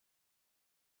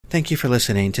Thank you for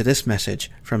listening to this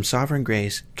message from Sovereign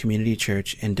Grace Community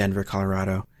Church in Denver,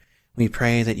 Colorado. We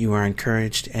pray that you are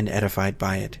encouraged and edified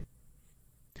by it.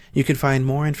 You can find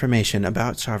more information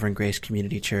about Sovereign Grace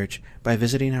Community Church by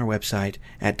visiting our website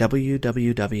at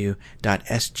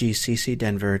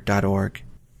www.sgccdenver.org.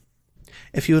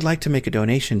 If you would like to make a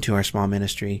donation to our small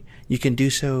ministry, you can do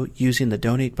so using the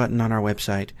donate button on our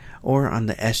website or on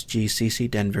the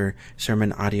SGCC Denver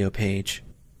sermon audio page.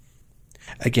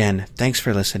 Again, thanks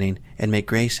for listening, and may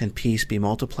grace and peace be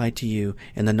multiplied to you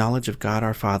in the knowledge of God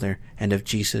our Father and of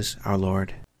Jesus our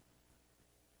Lord.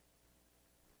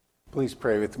 Please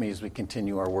pray with me as we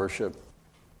continue our worship.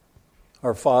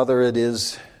 Our Father,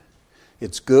 it's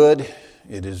good,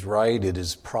 it is right, it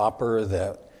is proper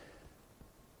that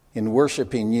in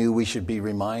worshiping you we should be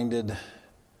reminded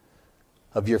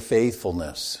of your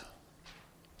faithfulness.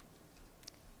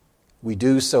 We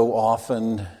do so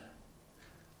often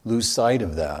lose sight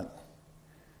of that.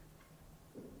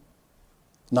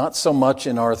 Not so much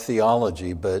in our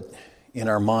theology, but in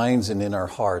our minds and in our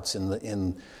hearts,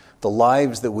 in the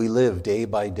lives that we live day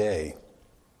by day.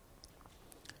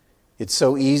 It's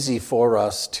so easy for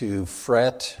us to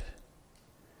fret,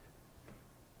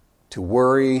 to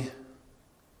worry,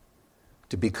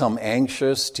 to become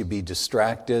anxious, to be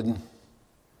distracted,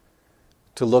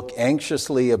 to look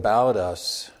anxiously about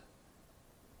us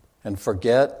and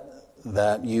forget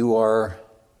that you are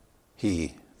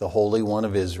He, the Holy One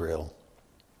of Israel.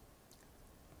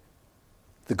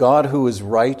 The God who is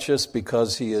righteous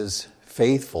because He is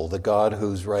faithful, the God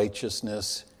whose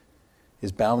righteousness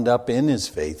is bound up in His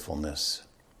faithfulness.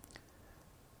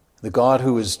 The God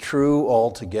who is true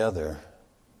altogether,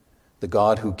 the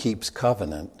God who keeps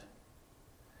covenant,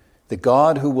 the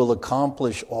God who will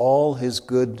accomplish all His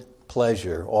good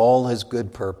pleasure, all His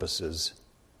good purposes.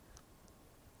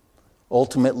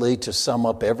 Ultimately, to sum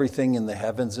up everything in the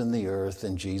heavens and the earth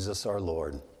in Jesus our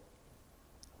Lord.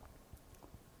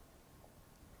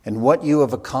 And what you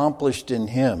have accomplished in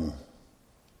Him,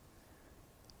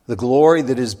 the glory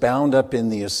that is bound up in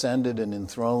the ascended and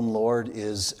enthroned Lord,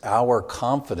 is our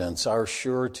confidence, our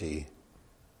surety,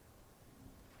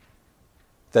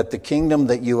 that the kingdom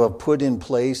that you have put in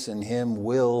place in Him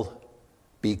will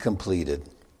be completed.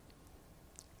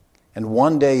 And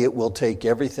one day it will take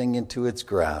everything into its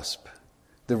grasp,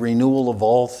 the renewal of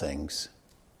all things.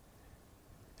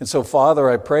 And so, Father,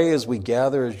 I pray as we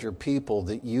gather as your people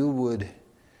that you would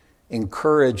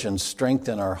encourage and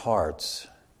strengthen our hearts.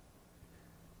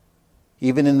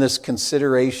 Even in this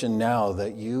consideration now,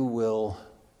 that you will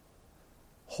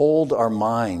hold our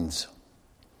minds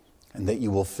and that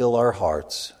you will fill our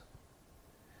hearts.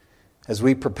 As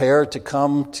we prepare to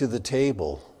come to the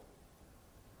table,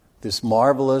 this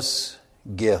marvelous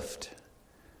gift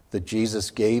that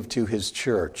Jesus gave to His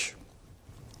church,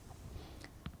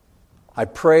 I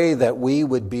pray that we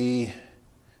would be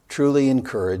truly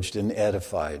encouraged and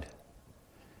edified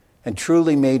and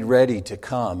truly made ready to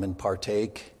come and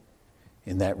partake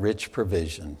in that rich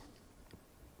provision.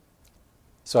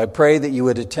 So I pray that you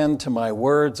would attend to my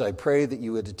words. I pray that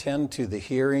you would attend to the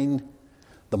hearing,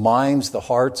 the minds, the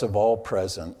hearts of all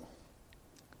present.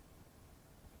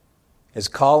 As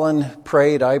Colin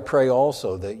prayed, I pray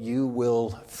also that you will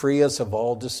free us of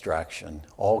all distraction,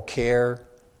 all care,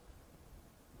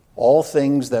 all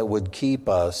things that would keep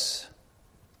us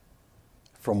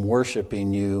from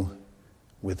worshiping you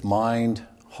with mind,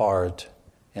 heart,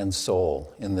 and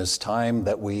soul in this time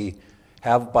that we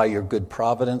have by your good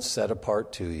providence set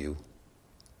apart to you.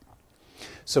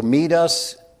 So meet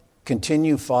us,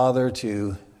 continue, Father,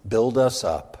 to build us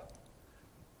up.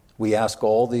 We ask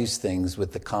all these things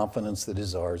with the confidence that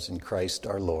is ours in Christ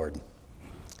our Lord.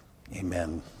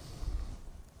 Amen.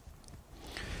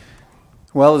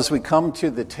 Well, as we come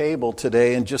to the table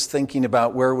today and just thinking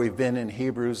about where we've been in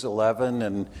Hebrews 11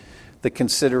 and the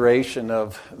consideration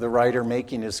of the writer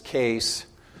making his case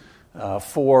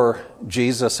for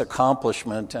Jesus'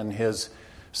 accomplishment and His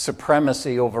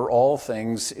supremacy over all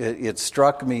things, it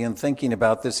struck me in thinking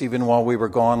about this even while we were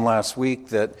gone last week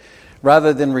that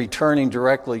rather than returning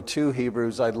directly to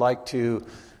Hebrews, I'd like to,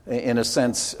 in a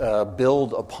sense,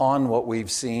 build upon what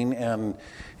we've seen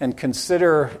and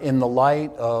consider in the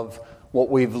light of what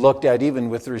we've looked at, even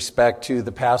with respect to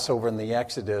the Passover and the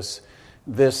Exodus,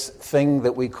 this thing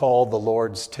that we call the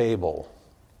Lord's table.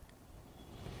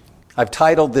 I've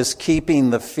titled this,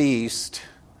 Keeping the Feast,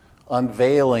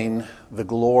 Unveiling the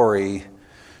Glory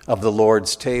of the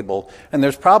Lord's Table. And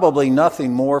there's probably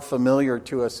nothing more familiar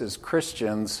to us as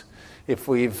Christians, if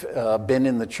we've been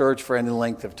in the church for any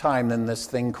length of time, than this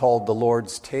thing called the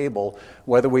Lord's Table,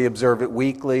 whether we observe it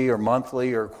weekly or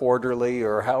monthly or quarterly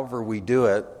or however we do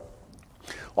it.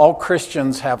 All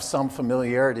Christians have some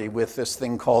familiarity with this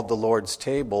thing called the Lord's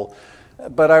table,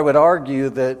 but I would argue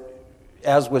that,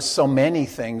 as with so many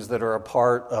things that are a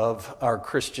part of our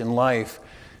Christian life,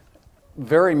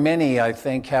 very many, I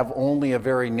think, have only a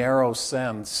very narrow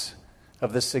sense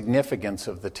of the significance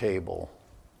of the table,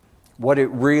 what it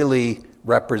really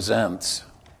represents,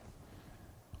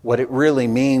 what it really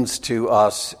means to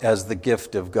us as the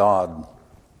gift of God.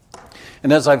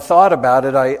 And as I've thought about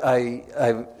it,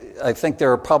 I think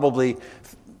there are probably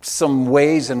some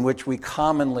ways in which we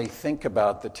commonly think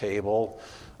about the table.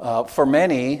 For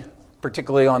many,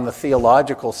 particularly on the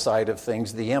theological side of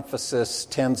things, the emphasis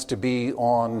tends to be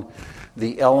on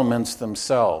the elements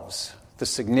themselves, the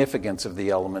significance of the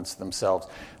elements themselves.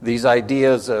 These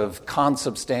ideas of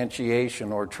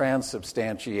consubstantiation or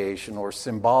transubstantiation or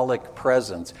symbolic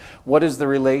presence. What is the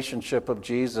relationship of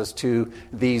Jesus to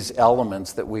these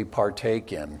elements that we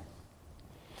partake in?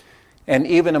 And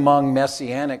even among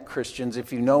Messianic Christians,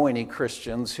 if you know any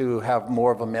Christians who have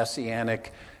more of a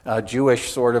Messianic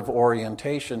Jewish sort of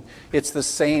orientation, it's the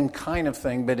same kind of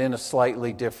thing, but in a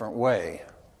slightly different way.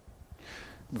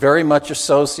 Very much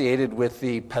associated with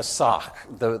the Pesach,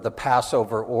 the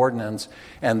Passover ordinance,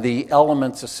 and the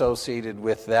elements associated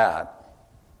with that.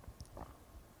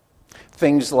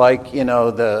 Things like,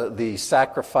 the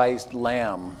sacrificed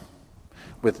lamb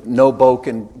with no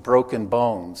broken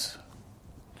bones,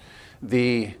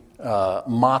 the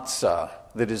matzah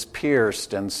that is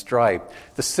pierced and striped,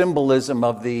 the symbolism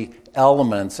of the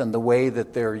elements and the way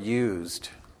that they're used.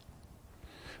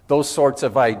 Those sorts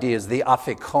of ideas, the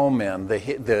afikomen,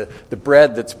 the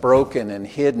bread that's broken and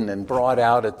hidden and brought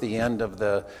out at the end of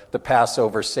the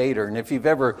Passover Seder. And if you've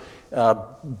ever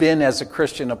been as a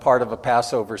Christian a part of a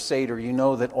Passover Seder, you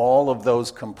know that all of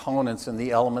those components and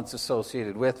the elements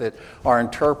associated with it are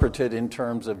interpreted in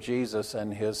terms of Jesus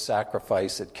and his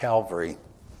sacrifice at Calvary.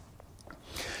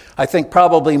 I think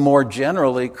probably more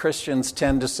generally, Christians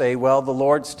tend to say, well, the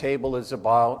Lord's table is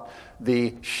about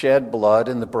the shed blood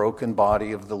and the broken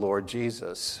body of the Lord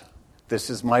Jesus.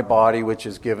 This is my body which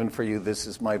is given for you. This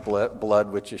is my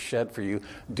blood which is shed for you.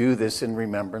 Do this in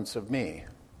remembrance of me.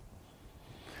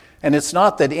 And it's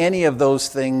not that any of those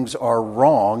things are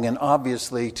wrong, and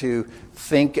obviously to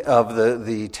think of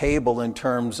the table in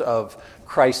terms of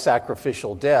Christ's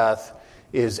sacrificial death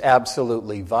is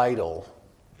absolutely vital.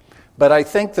 But I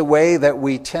think the way that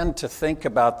we tend to think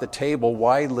about the table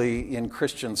widely in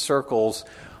Christian circles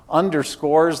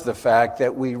underscores the fact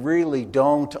that we really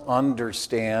don't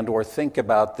understand or think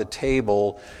about the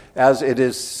table as it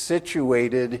is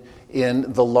situated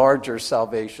in the larger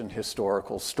salvation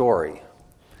historical story.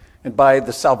 And by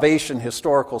the salvation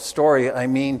historical story, I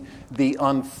mean the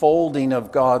unfolding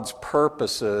of God's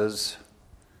purposes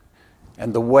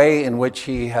and the way in which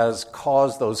he has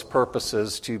caused those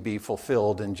purposes to be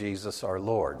fulfilled in Jesus our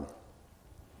Lord.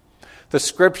 The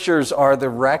Scriptures are the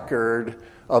record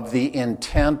of the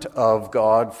intent of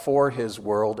God for his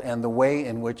world and the way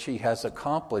in which he has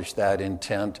accomplished that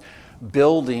intent,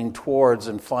 building towards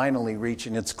and finally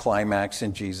reaching its climax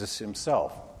in Jesus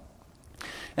himself.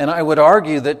 And I would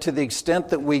argue that to the extent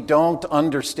that we don't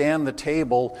understand the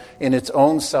table in its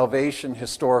own salvation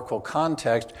historical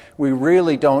context, we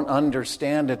really don't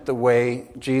understand it the way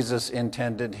Jesus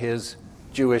intended his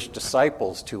Jewish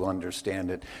disciples to understand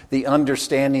it, the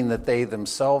understanding that they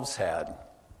themselves had.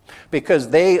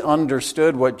 Because they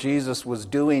understood what Jesus was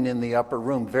doing in the upper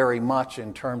room very much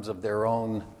in terms of their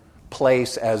own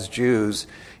place as Jews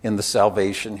in the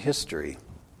salvation history.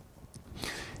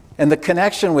 And the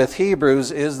connection with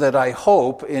Hebrews is that I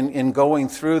hope in going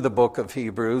through the book of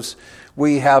Hebrews,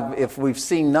 we have, if we've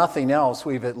seen nothing else,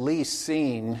 we've at least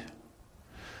seen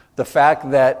the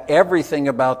fact that everything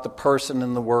about the person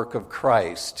and the work of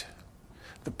Christ,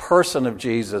 the person of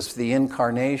Jesus, the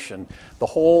incarnation, the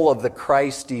whole of the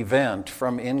Christ event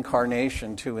from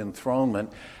incarnation to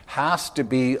enthronement has to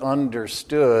be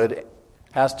understood,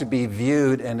 has to be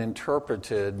viewed and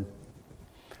interpreted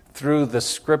through the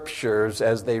Scriptures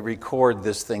as they record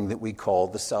this thing that we call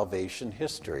the salvation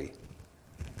history.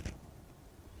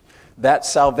 That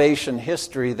salvation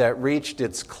history that reached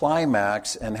its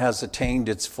climax and has attained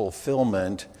its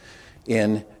fulfillment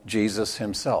in Jesus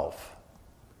himself.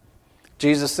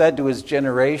 Jesus said to his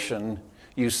generation,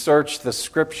 "You search the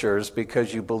Scriptures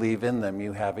because you believe in them,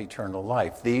 you have eternal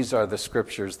life. These are the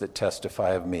Scriptures that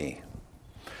testify of me."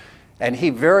 And he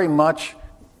very much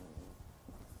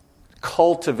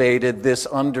cultivated this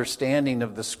understanding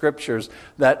of the Scriptures,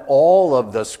 that all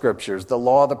of the Scriptures, the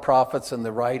law, the prophets, and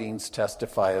the writings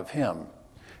testify of him.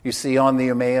 You see on the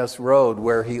Emmaus Road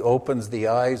where he opens the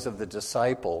eyes of the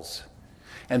disciples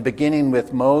And beginning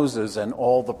with Moses and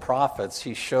all the prophets,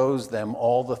 he shows them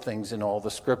all the things in all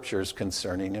the scriptures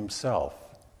concerning himself.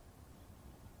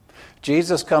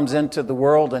 Jesus comes into the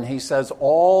world and he says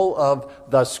all of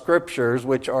the scriptures,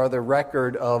 which are the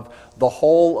record of the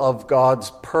whole of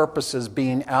God's purposes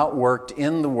being outworked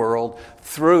in the world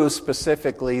through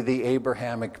specifically the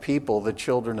Abrahamic people, the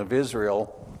children of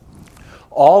Israel,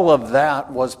 all of that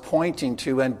was pointing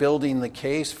to and building the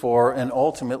case for and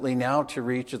ultimately now to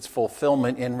reach its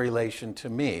fulfillment in relation to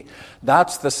me.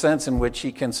 That's the sense in which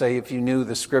he can say, if you knew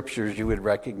the scriptures, you would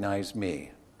recognize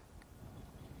me.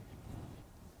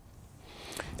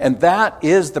 And that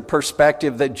is the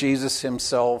perspective that Jesus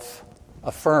himself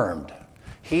affirmed.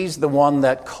 He's the one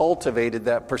that cultivated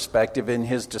that perspective in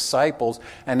his disciples.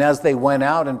 And as they went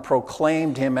out and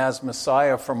proclaimed him as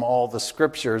Messiah from all the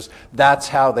scriptures, that's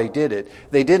how they did it.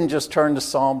 They didn't just turn to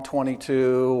Psalm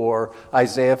 22 or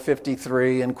Isaiah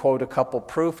 53 and quote a couple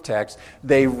proof texts.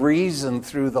 They reasoned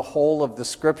through the whole of the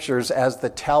scriptures as the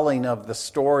telling of the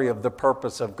story of the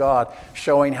purpose of God,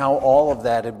 showing how all of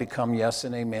that had become yes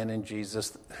and amen in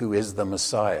Jesus, who is the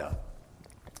Messiah,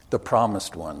 the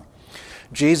promised one.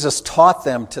 Jesus taught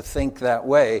them to think that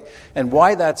way. And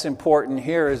why that's important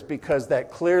here is because that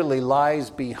clearly lies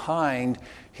behind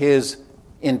his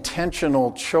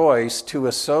intentional choice to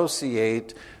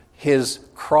associate his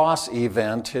cross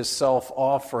event, his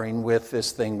self-offering, with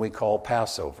this thing we call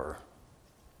Passover.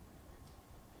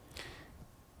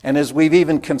 And as we've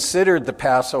even considered the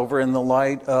Passover in the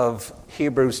light of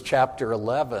Hebrews chapter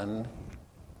 11,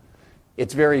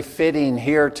 it's very fitting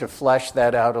here to flesh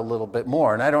that out a little bit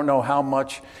more. And I don't know how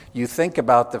much you think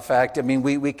about the fact,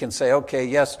 we can say, okay,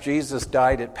 yes, Jesus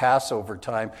died at Passover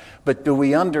time, but do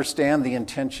we understand the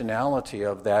intentionality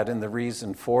of that and the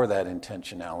reason for that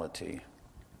intentionality?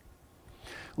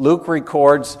 Luke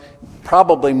records,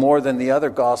 probably more than the other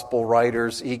gospel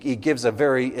writers, he gives a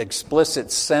very explicit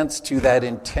sense to that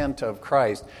intent of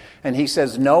Christ. And he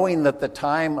says, knowing that the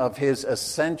time of his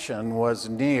ascension was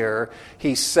near,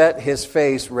 he set his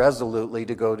face resolutely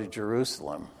to go to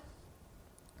Jerusalem.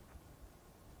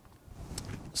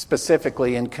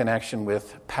 Specifically in connection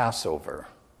with Passover.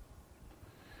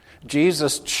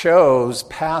 Jesus chose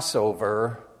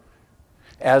Passover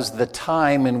as the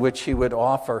time in which he would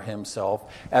offer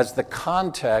himself, as the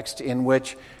context in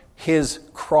which his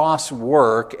cross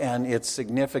work and its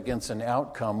significance and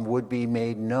outcome would be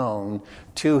made known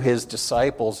to his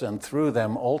disciples and through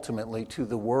them ultimately to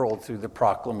the world through the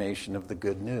proclamation of the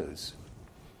good news.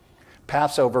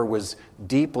 Passover was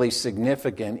deeply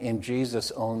significant in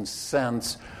Jesus' own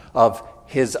sense of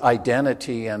his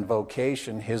identity and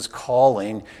vocation, his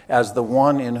calling as the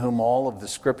one in whom all of the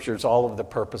scriptures, all of the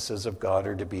purposes of God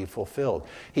are to be fulfilled.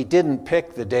 He didn't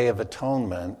pick the Day of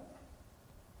Atonement,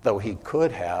 though he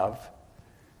could have.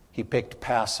 He picked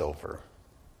Passover.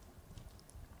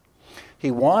 He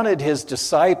wanted his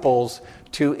disciples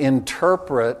to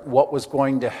interpret what was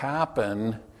going to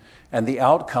happen and the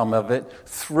outcome of it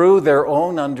through their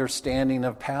own understanding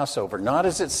of Passover. Not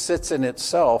as it sits in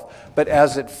itself, but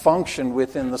as it functioned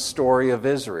within the story of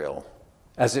Israel,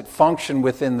 as it functioned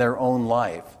within their own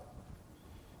life,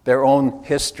 their own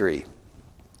history.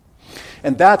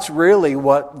 And that's really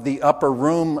what the upper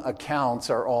room accounts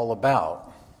are all about.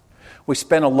 We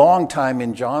spent a long time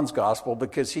in John's gospel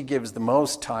because he gives the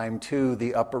most time to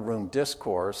the upper room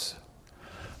discourse.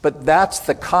 But that's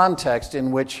the context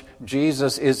in which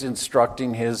Jesus is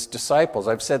instructing his disciples.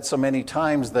 I've said so many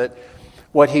times that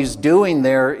what he's doing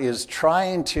there is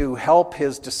trying to help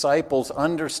his disciples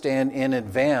understand in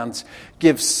advance,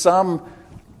 give some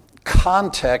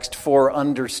context for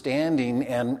understanding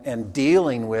and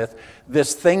dealing with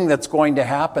this thing that's going to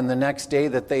happen the next day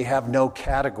that they have no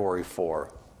category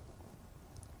for.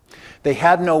 They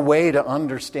had no way to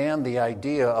understand the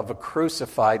idea of a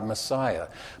crucified Messiah.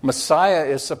 Messiah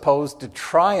is supposed to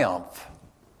triumph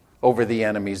over the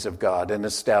enemies of God and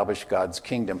establish God's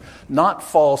kingdom, not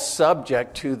fall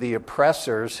subject to the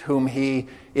oppressors whom he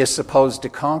is supposed to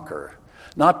conquer,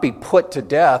 not be put to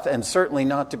death, and certainly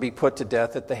not to be put to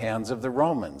death at the hands of the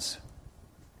Romans.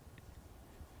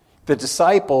 The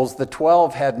disciples, the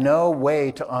 12, had no way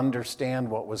to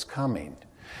understand what was coming.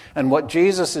 And what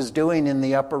Jesus is doing in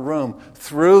the upper room,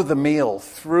 through the meal,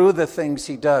 through the things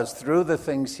he does, through the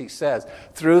things he says,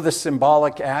 through the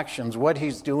symbolic actions, what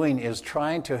he's doing is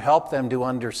trying to help them to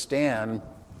understand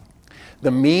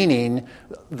the meaning,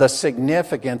 the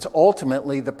significance,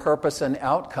 ultimately the purpose and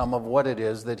outcome of what it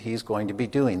is that he's going to be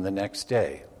doing the next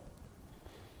day.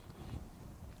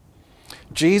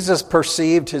 Jesus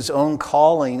perceived his own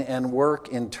calling and work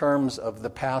in terms of the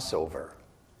Passover.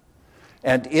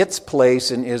 and its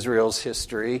place in Israel's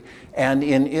history and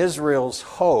in Israel's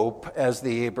hope as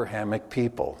the Abrahamic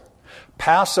people.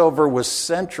 Passover was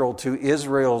central to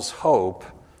Israel's hope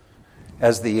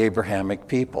as the Abrahamic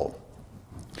people.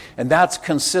 And that's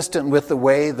consistent with the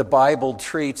way the Bible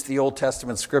treats, the Old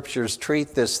Testament scriptures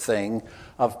treat this thing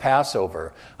of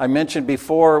Passover. I mentioned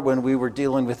before when we were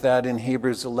dealing with that in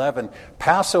Hebrews 11,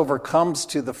 Passover comes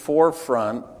to the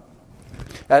forefront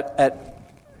at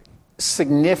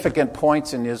significant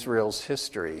points in Israel's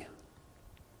history.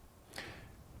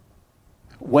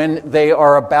 When they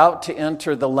are about to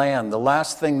enter the land, the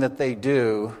last thing that they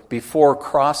do before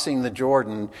crossing the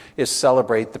Jordan is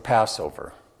celebrate the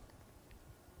Passover.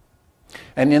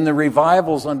 And in the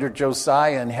revivals under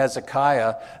Josiah and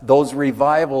Hezekiah, those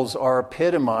revivals are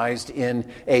epitomized in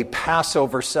a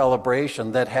Passover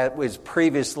celebration that was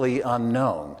previously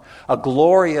unknown. A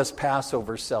glorious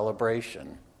Passover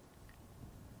celebration.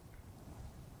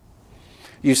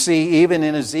 You see, even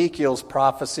in Ezekiel's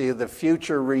prophecy of the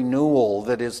future renewal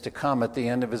that is to come at the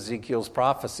end of Ezekiel's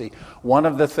prophecy, one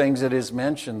of the things that is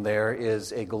mentioned there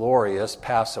is a glorious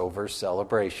Passover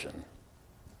celebration.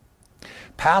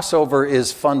 Passover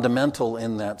is fundamental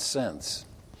in that sense.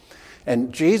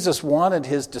 And Jesus wanted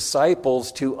his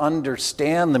disciples to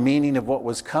understand the meaning of what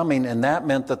was coming, and that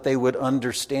meant that they would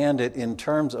understand it in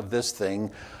terms of this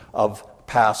thing of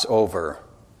Passover.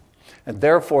 And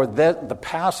therefore, the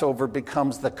Passover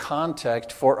becomes the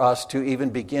context for us to even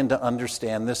begin to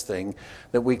understand this thing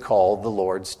that we call the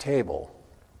Lord's table.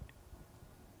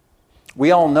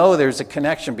 We all know there's a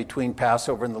connection between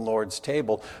Passover and the Lord's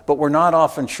table, but we're not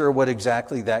often sure what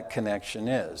exactly that connection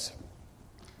is.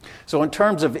 So in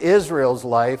terms of Israel's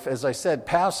life, as I said,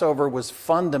 Passover was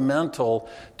fundamental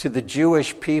to the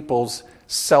Jewish people's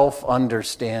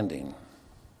self-understanding.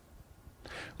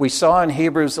 We saw in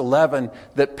Hebrews 11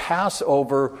 that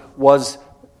Passover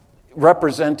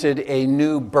represented a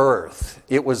new birth.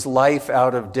 It was life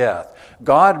out of death.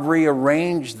 God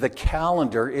rearranged the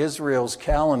calendar, Israel's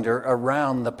calendar,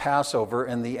 around the Passover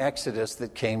and the Exodus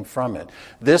that came from it.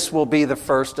 This will be the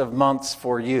first of months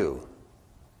for you.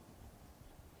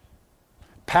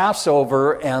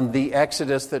 Passover and the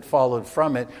Exodus that followed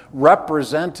from it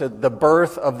represented the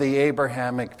birth of the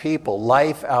Abrahamic people,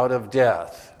 life out of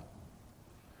death,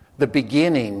 the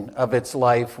beginning of its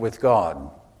life with God.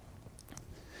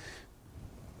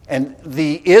 And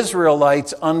the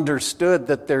Israelites understood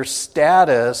that their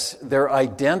status, their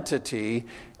identity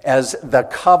as the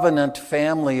covenant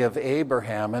family of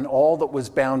Abraham and all that was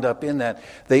bound up in that,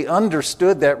 they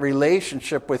understood that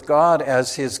relationship with God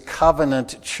as his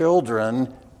covenant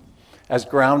children as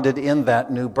grounded in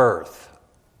that new birth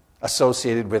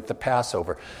associated with the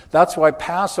Passover. That's why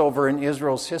Passover in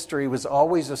Israel's history was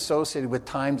always associated with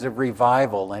times of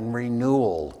revival and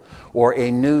renewal, or a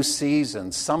new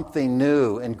season, something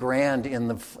new and grand in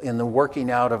the working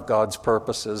out of God's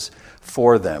purposes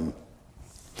for them.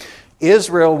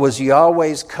 Israel was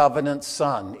Yahweh's covenant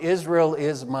son. Israel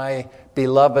is my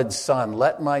beloved son.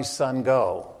 Let my son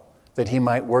go, that he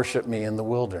might worship me in the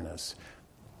wilderness.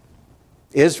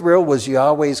 Israel was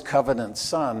Yahweh's covenant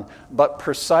son, but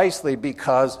precisely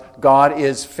because God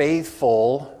is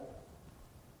faithful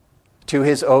to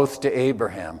his oath to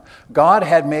Abraham. God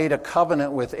had made a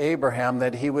covenant with Abraham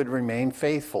that he would remain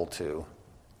faithful to.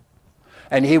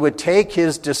 And he would take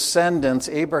his descendants,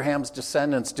 Abraham's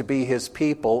descendants, to be his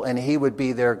people, and he would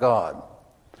be their God.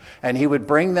 And he would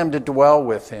bring them to dwell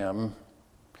with him,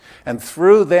 and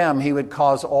through them he would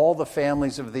cause all the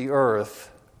families of the earth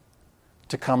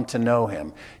to come to know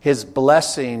him. His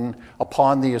blessing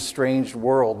upon the estranged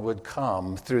world would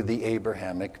come through the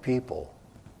Abrahamic people.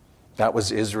 That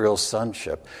was Israel's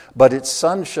sonship. But its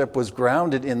sonship was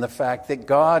grounded in the fact that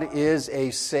God is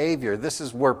a Savior. This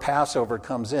is where Passover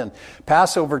comes in.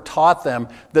 Passover taught them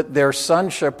that their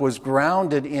sonship was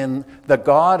grounded in the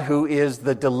God who is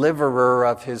the deliverer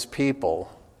of his people,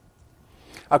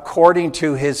 according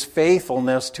to his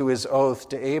faithfulness to his oath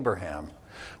to Abraham.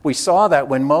 We saw that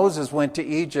when Moses went to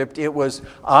Egypt, it was,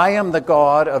 I am the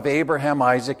God of Abraham,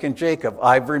 Isaac, and Jacob.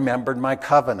 I've remembered my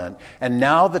covenant. And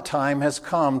now the time has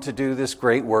come to do this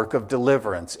great work of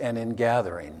deliverance and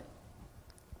ingathering.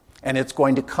 And it's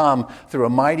going to come through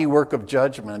a mighty work of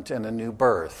judgment and a new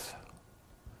birth.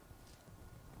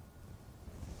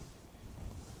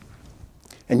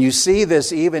 And you see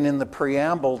this even in the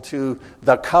preamble to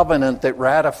the covenant that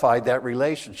ratified that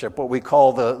relationship, what we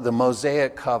call the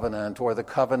Mosaic covenant or the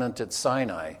covenant at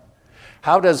Sinai.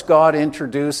 How does God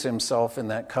introduce himself in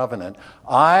that covenant?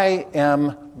 I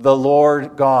am the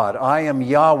Lord God. I am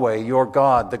Yahweh, your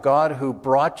God, the God who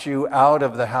brought you out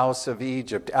of the house of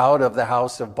Egypt, out of the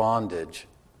house of bondage.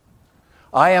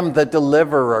 I am the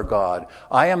deliverer God.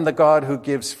 I am the God who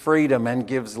gives freedom and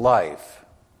gives life.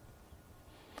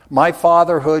 My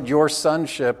fatherhood, your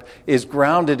sonship, is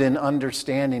grounded in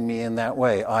understanding me in that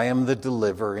way. I am the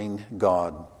delivering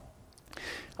God.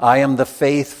 I am the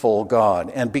faithful God.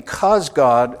 And because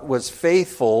God was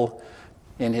faithful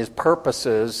in his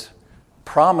purposes,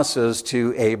 promises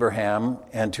to Abraham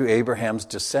and to Abraham's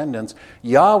descendants,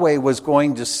 Yahweh was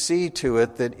going to see to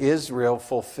it that Israel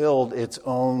fulfilled its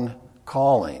own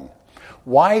calling.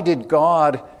 Why did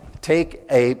God take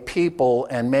a people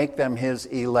and make them his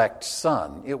elect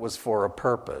son? It was for a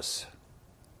purpose.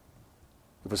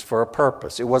 It was for a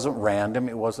purpose. It wasn't random.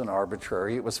 It wasn't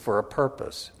arbitrary. It was for a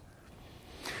purpose.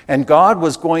 And God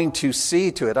was going to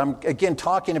see to it. I'm again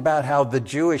talking about how the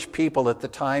Jewish people at the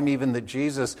time, even that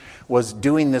Jesus was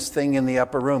doing this thing in the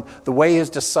upper room, the way his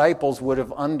disciples would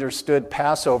have understood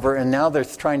Passover, and now they're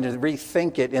trying to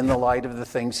rethink it in the light of the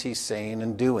things he's saying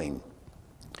and doing.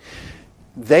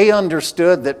 They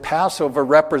understood that Passover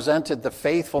represented the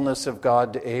faithfulness of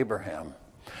God to Abraham,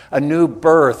 a new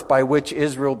birth by which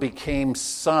Israel became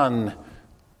son,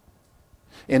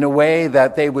 in a way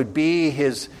that they would be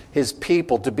his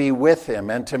people, to be with him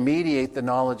and to mediate the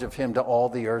knowledge of him to all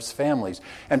the earth's families.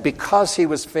 And because he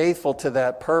was faithful to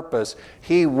that purpose,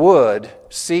 he would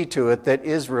see to it that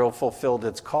Israel fulfilled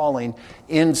its calling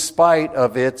in spite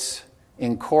of its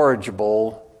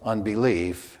incorrigible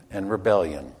unbelief and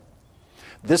rebellion.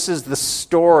 This is the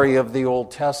story of the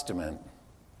Old Testament.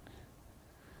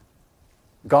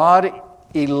 God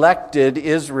elected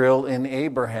Israel in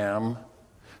Abraham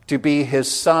to be his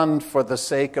son for the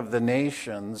sake of the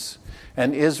nations,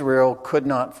 and Israel could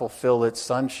not fulfill its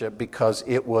sonship because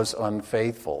it was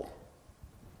unfaithful.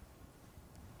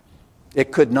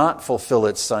 It could not fulfill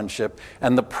its sonship.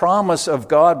 And the promise of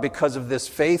God, because of this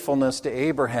faithfulness to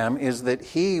Abraham, is that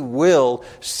he will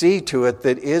see to it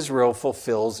that Israel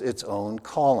fulfills its own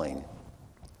calling.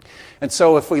 And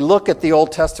so if we look at the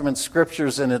Old Testament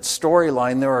scriptures and its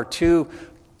storyline, there are two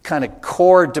kind of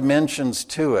core dimensions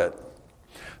to it.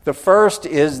 The first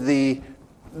is the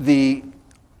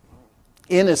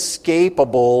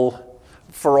inescapable,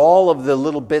 for all of the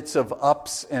little bits of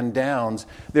ups and downs,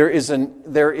 there is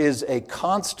a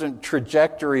constant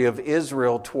trajectory of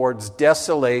Israel towards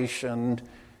desolation,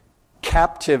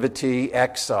 captivity,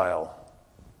 exile.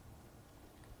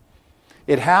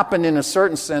 It happened in a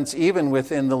certain sense even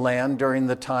within the land during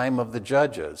the time of the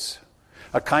judges.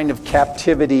 A kind of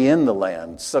captivity in the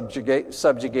land,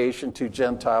 subjugation to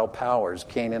Gentile powers,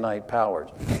 Canaanite powers.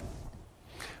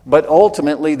 But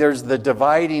ultimately, there's the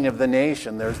dividing of the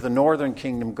nation. There's the northern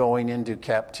kingdom going into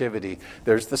captivity.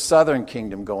 There's the southern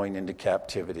kingdom going into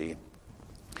captivity.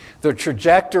 The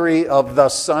trajectory of the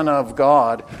Son of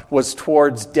God was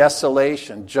towards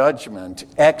desolation, judgment,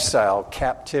 exile,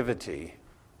 captivity.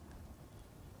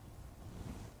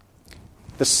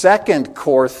 The second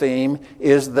core theme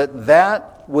is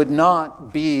that would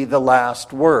not be the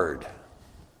last word.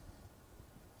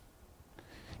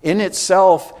 In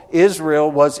itself,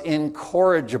 Israel was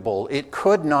incorrigible. It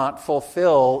could not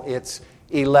fulfill its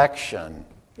election,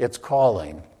 its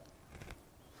calling.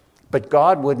 But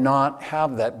God would not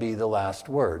have that be the last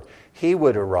word. He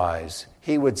would arise.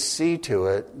 He would see to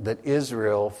it that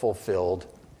Israel fulfilled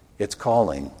its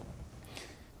calling.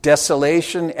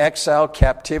 Desolation, exile,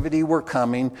 captivity were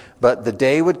coming, but the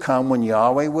day would come when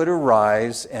Yahweh would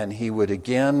arise and he would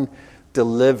again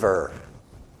deliver.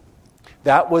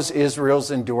 That was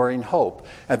Israel's enduring hope.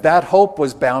 And that hope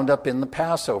was bound up in the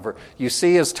Passover. You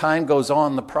see, as time goes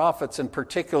on, the prophets, and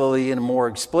particularly in a more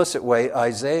explicit way,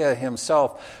 Isaiah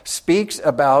himself, speaks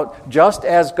about just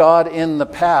as God in the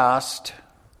past,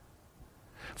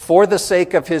 for the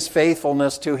sake of his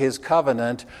faithfulness to his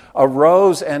covenant,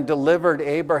 arose and delivered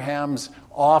Abraham's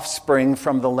offspring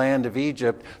from the land of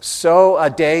Egypt, so a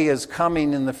day is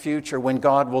coming in the future when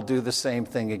God will do the same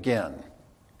thing again.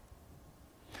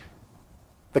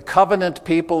 The covenant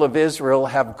people of Israel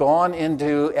have gone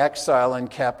into exile and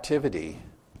captivity.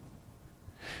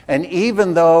 And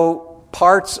even though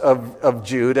parts of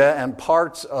Judah and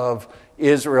parts of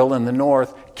Israel in the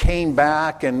north came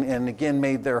back and again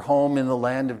made their home in the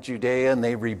land of Judea, and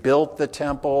they rebuilt the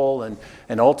temple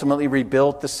and ultimately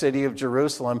rebuilt the city of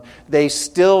Jerusalem, they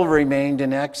still remained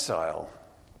in exile.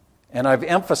 And I've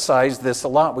emphasized this a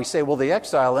lot. We say, well, the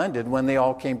exile ended when they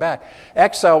all came back.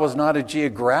 Exile was not a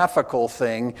geographical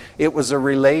thing. It was a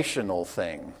relational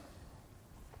thing.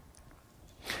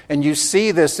 And you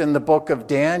see this in the book of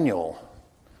Daniel.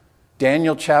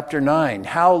 Daniel chapter 9.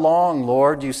 How long,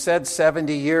 Lord? You said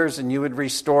 70 years and you would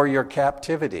restore your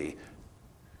captivity.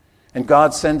 And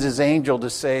God sends his angel to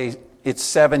say it's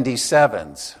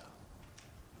 77s.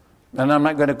 And I'm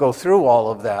not going to go through all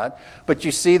of that, but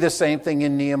you see the same thing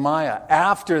in Nehemiah.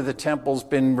 After the temple's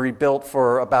been rebuilt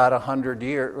for about 100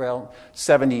 years,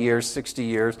 70 years, 60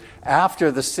 years,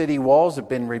 after the city walls have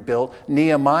been rebuilt,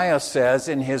 Nehemiah says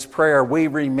in his prayer, we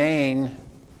remain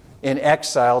in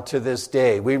exile to this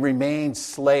day. We remain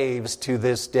slaves to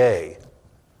this day.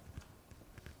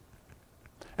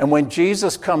 And when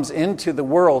Jesus comes into the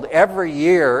world, every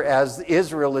year as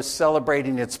Israel is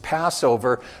celebrating its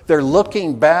Passover, they're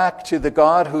looking back to the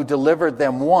God who delivered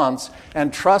them once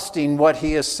and trusting what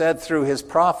he has said through his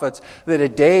prophets, that a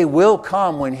day will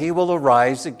come when he will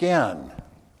arise again.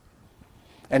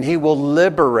 And he will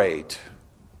liberate.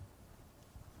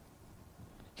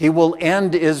 He will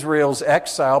end Israel's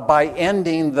exile by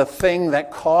ending the thing that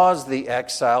caused the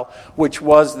exile, which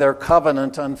was their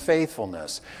covenant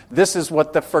unfaithfulness. This is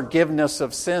what the forgiveness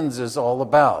of sins is all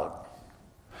about.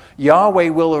 Yahweh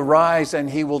will arise and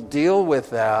he will deal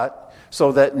with that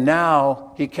so that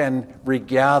now he can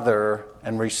regather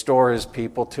and restore his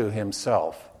people to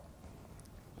himself.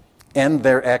 End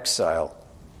their exile.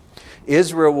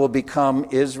 Israel will become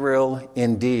Israel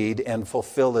indeed and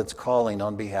fulfill its calling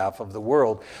on behalf of the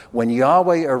world. When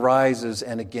Yahweh arises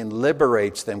and again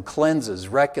liberates them, cleanses,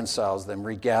 reconciles them,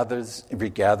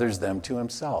 regathers them to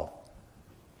himself.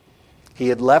 He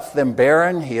had left them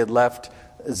barren. He had left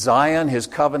Zion, his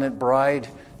covenant bride,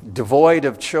 devoid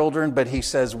of children. But he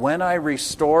says, when I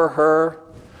restore her,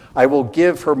 I will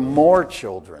give her more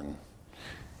children.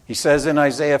 He says in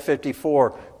Isaiah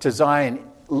 54 to Zion,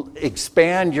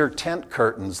 expand your tent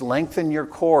curtains, lengthen your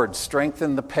cords,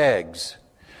 strengthen the pegs.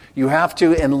 You have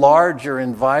to enlarge your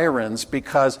environs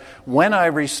because when I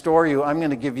restore you, I'm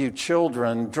going to give you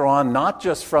children drawn not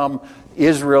just from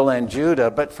Israel and Judah,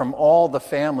 but from all the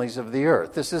families of the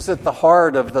earth. This is at the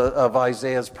heart of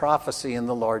Isaiah's prophecy in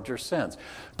the larger sense.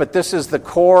 But this is the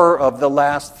core of the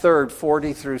last third,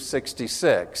 40 through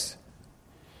 66.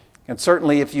 And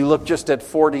certainly if you look just at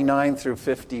 49 through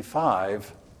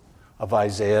 55, of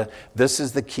Isaiah, this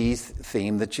is the key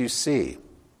theme that you see.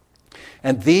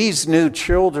 And these new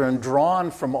children,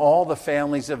 drawn from all the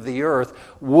families of the earth,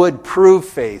 would prove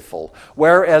faithful,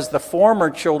 whereas the former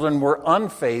children were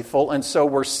unfaithful and so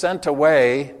were sent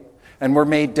away and were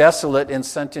made desolate and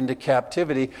sent into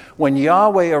captivity. When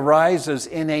Yahweh arises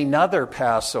in another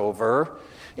Passover,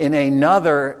 in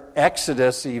another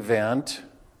Exodus event,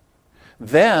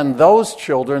 then those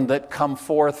children that come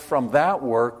forth from that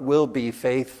work will be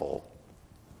faithful.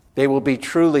 They will be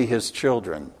truly his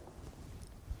children.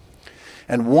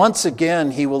 And once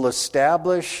again, he will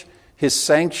establish his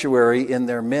sanctuary in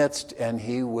their midst and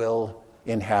he will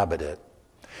inhabit it.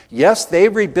 Yes, they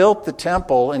rebuilt the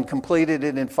temple and completed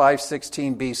it in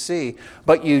 516 BC,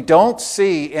 but you don't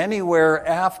see anywhere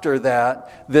after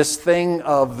that this thing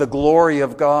of the glory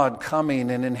of God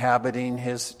coming and inhabiting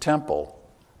his temple.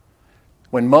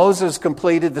 When Moses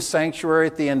completed the sanctuary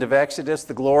at the end of Exodus,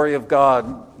 the glory of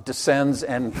God descends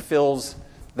and fills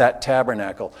that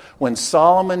tabernacle. When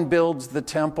Solomon builds the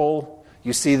temple,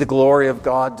 you see the glory of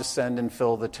God descend and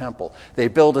fill the temple. They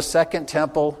build a second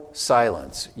temple,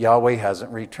 silence. Yahweh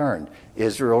hasn't returned.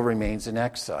 Israel remains in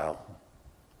exile.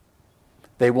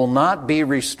 They will not be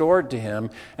restored to him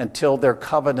until their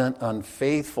covenant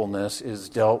unfaithfulness is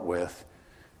dealt with,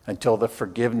 until the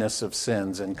forgiveness of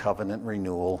sins and covenant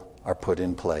renewal are put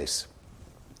in place.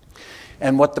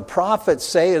 And what the prophets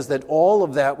say is that all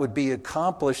of that would be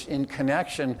accomplished in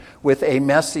connection with a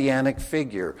messianic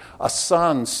figure, a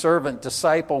son, servant,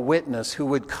 disciple, witness who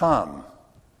would come,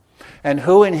 and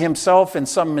who in himself, in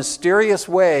some mysterious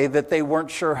way that they weren't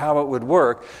sure how it would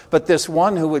work, but this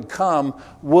one who would come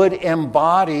would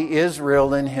embody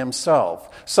Israel in himself,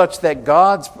 such that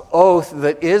God's oath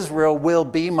that Israel will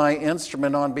be my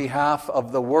instrument on behalf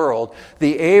of the world,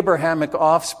 the Abrahamic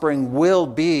offspring will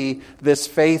be this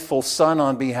faithful son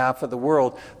on behalf of the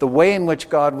world. The way in which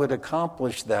God would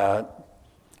accomplish that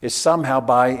is somehow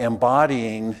by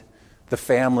embodying the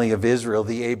family of Israel,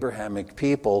 the Abrahamic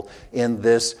people, in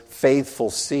this faithful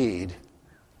seed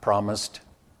promised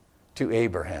to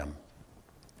Abraham.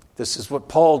 This is what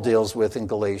Paul deals with in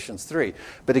Galatians 3.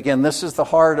 But again, this is the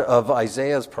heart of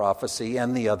Isaiah's prophecy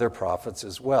and the other prophets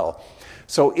as well.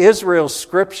 So Israel's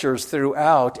scriptures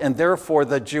throughout, and therefore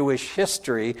the Jewish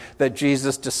history that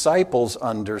Jesus' disciples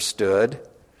understood,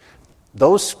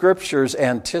 those scriptures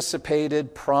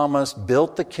anticipated, promised,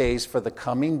 built the case for the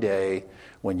coming day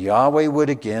when Yahweh would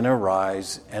again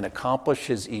arise and accomplish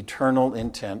his eternal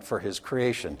intent for his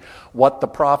creation, what the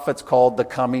prophets called the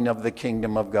coming of the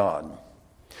kingdom of God.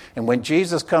 And when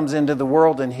Jesus comes into the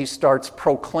world and he starts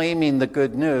proclaiming the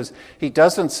good news, he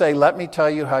doesn't say, let me tell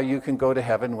you how you can go to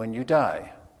heaven when you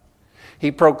die. He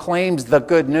proclaims the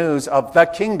good news of the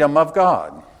kingdom of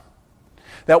God.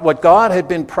 That what God had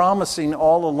been promising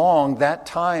all along, that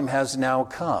time has now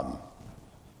come.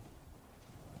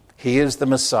 He is the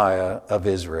Messiah of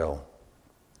Israel.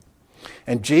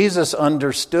 And Jesus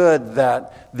understood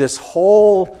that this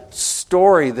whole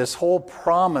story, this whole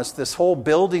promise, this whole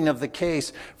building of the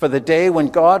case for the day when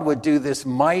God would do this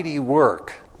mighty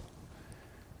work,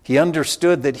 he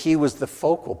understood that he was the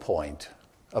focal point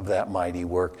of that mighty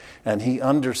work. And he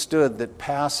understood that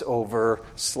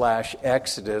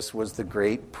Passover/Exodus was the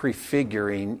great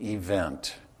prefiguring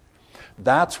event.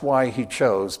 That's why he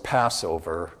chose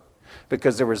Passover,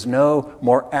 because there was no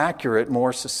more accurate,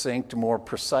 more succinct, more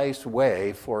precise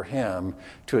way for him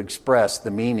to express the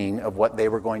meaning of what they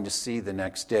were going to see the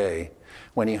next day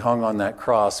when he hung on that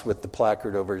cross with the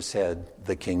placard over his head,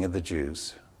 the King of the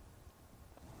Jews.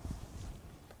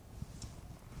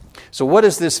 So what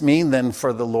does this mean then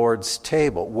for the Lord's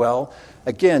table? Well,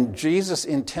 again, Jesus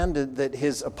intended that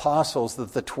his apostles,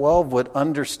 that the 12 would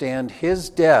understand his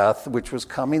death, which was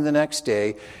coming the next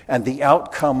day, and the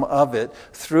outcome of it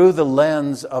through the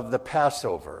lens of the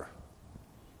Passover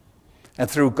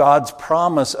and through God's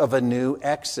promise of a new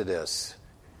Exodus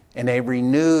and a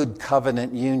renewed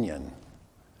covenant union.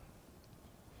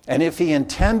 And if he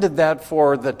intended that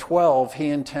for the 12, he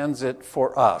intends it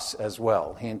for us as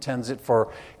well. He intends it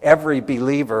for every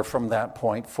believer from that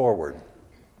point forward.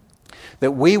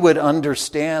 That we would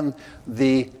understand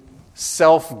the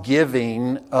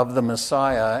self-giving of the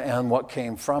Messiah and what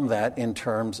came from that in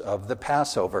terms of the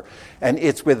Passover. And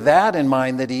it's with that in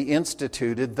mind that he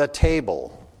instituted the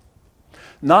table.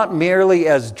 Not merely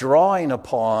as drawing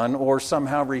upon or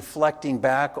somehow reflecting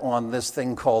back on this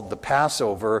thing called the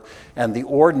Passover and the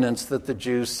ordinance that the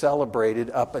Jews celebrated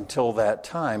up until that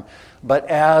time, but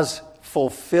as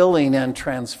fulfilling and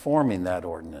transforming that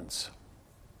ordinance.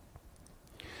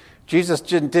 Jesus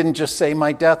didn't just say,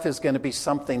 my death is going to be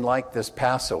something like this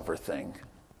Passover thing.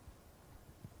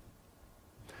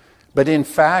 But in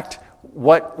fact,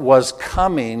 what was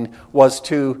coming was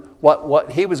to,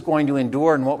 what he was going to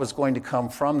endure and what was going to come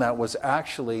from that was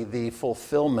actually the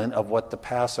fulfillment of what the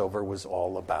Passover was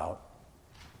all about.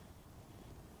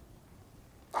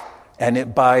 And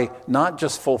it by not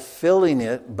just fulfilling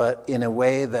it, but in a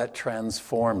way that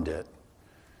transformed it.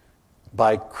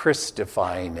 By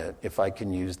Christifying it, if I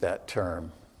can use that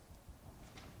term.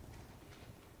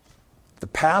 The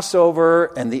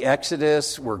Passover and the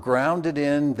Exodus were grounded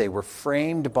in, they were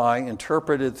framed by,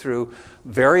 interpreted through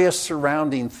various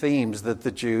surrounding themes that the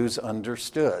Jews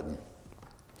understood.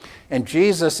 And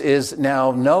Jesus is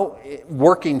now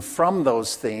working from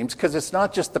those themes, because it's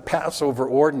not just the Passover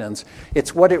ordinance,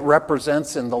 it's what it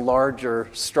represents in the larger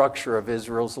structure of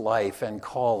Israel's life and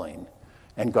calling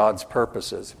and God's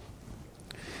purposes.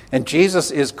 And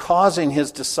Jesus is causing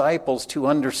his disciples to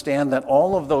understand that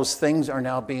all of those things are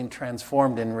now being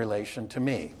transformed in relation to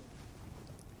me.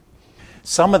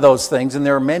 Some of those things, and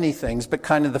there are many things, but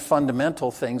kind of the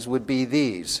fundamental things would be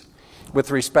these,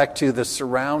 with respect to the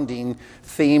surrounding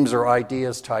themes or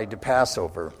ideas tied to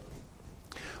Passover.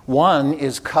 One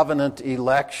is covenant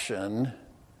election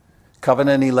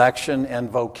and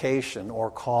vocation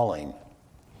or calling.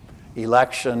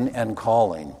 Election and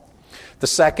calling. The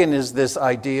second is this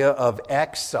idea of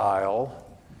exile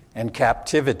and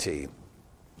captivity.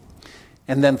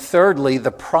 And then thirdly,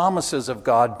 the promises of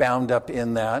God bound up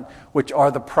in that, which are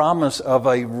the promise of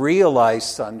a realized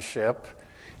sonship,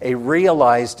 a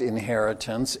realized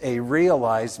inheritance, a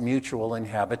realized mutual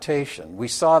inhabitation. We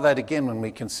saw that again when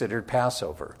we considered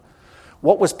Passover.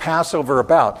 What was Passover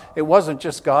about? It wasn't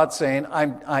just God saying,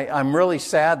 I'm really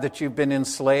sad that you've been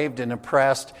enslaved and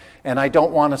oppressed, and I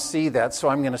don't want to see that, so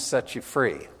I'm going to set you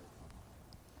free.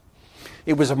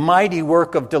 It was a mighty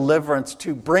work of deliverance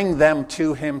to bring them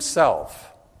to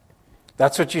himself.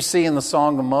 That's what you see in the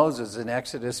Song of Moses in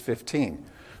Exodus 15.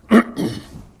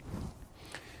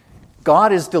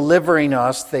 God is delivering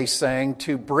us, they sang,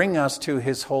 to bring us to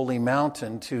his holy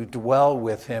mountain, to dwell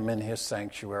with him in his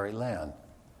sanctuary land.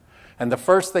 And the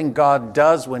first thing God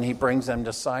does when he brings them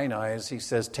to Sinai is he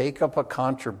says, take up a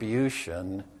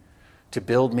contribution to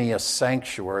build me a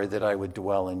sanctuary that I would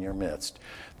dwell in your midst.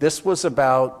 This was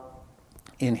about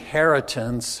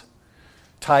inheritance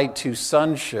tied to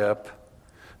sonship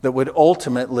that would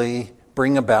ultimately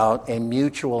bring about a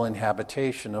mutual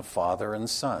inhabitation of father and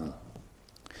son.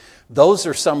 Those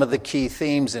are some of the key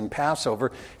themes in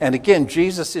Passover. And again,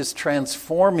 Jesus is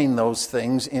transforming those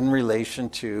things in relation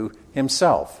to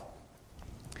himself.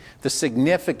 The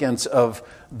significance of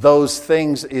those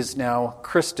things is now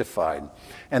Christified.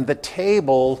 And the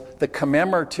table, the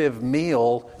commemorative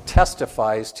meal,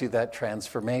 testifies to that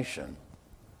transformation.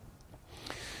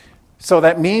 So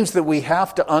that means that we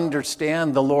have to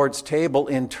understand the Lord's table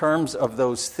in terms of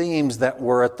those themes that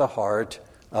were at the heart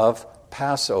of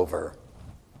Passover.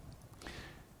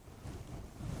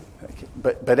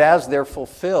 But as they're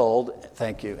fulfilled,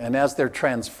 thank you, and as they're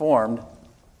transformed,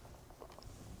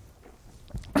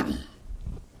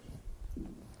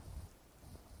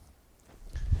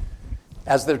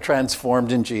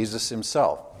 in Jesus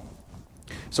himself.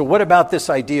 So what about this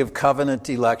idea of covenant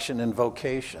election and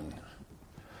vocation?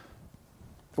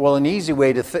 Well, an easy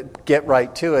way to get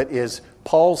right to it is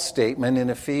Paul's statement in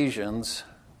Ephesians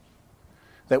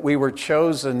that we were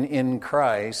chosen in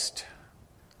Christ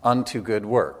unto good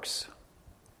works.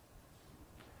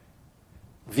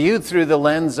 Viewed through the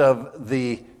lens of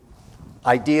the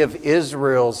idea of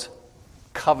Israel's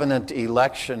covenant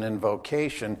election and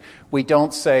vocation, we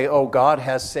don't say, oh, God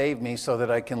has saved me so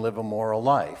that I can live a moral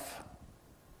life.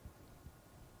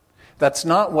 That's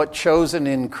not what chosen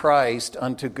in Christ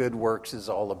unto good works is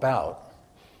all about.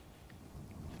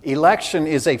 Election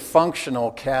is a functional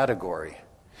category.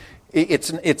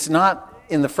 It's not,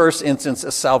 in the first instance, a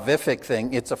salvific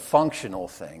thing. It's a functional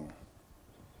thing.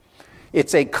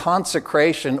 It's a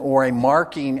consecration or a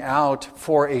marking out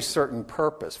for a certain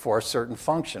purpose, for a certain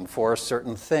function, for a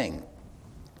certain thing.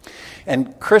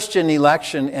 And Christian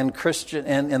election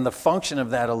and the function of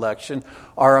that election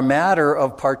are a matter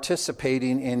of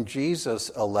participating in Jesus'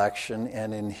 election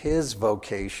and in his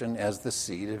vocation as the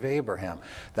seed of Abraham.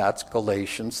 That's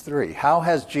Galatians 3. How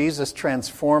has Jesus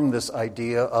transformed this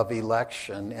idea of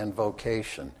election and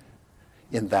vocation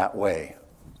in that way?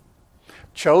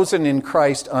 Chosen in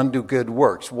Christ unto good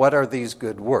works. What are these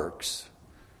good works?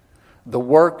 The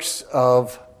works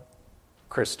of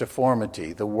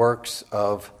Christiformity, the works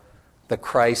of the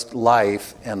Christ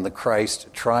life and the Christ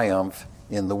triumph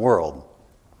in the world.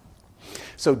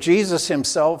 So Jesus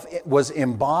himself was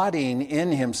embodying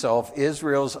in himself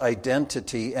Israel's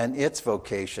identity and its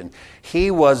vocation. He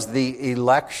was the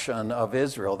election of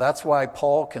Israel. That's why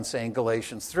Paul can say in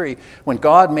Galatians 3, when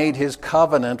God made his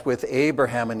covenant with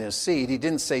Abraham and his seed, he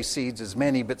didn't say seeds as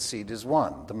many, but seed as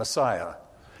one, the Messiah.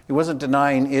 He wasn't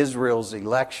denying Israel's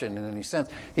election in any sense.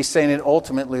 He's saying it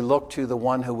ultimately looked to the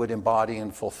one who would embody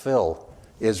and fulfill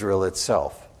Israel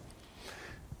itself.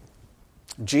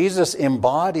 Jesus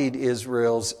embodied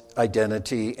Israel's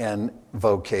identity and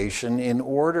vocation in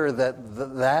order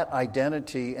that that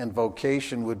identity and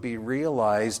vocation would be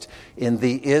realized in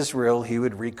the Israel he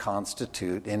would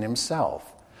reconstitute in himself.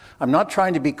 I'm not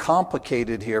trying to be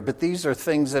complicated here, but these are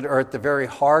things that are at the very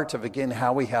heart of, again,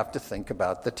 how we have to think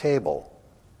about the table.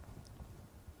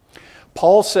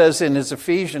 Paul says in his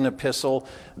Ephesian epistle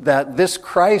that this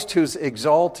Christ who's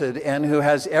exalted and who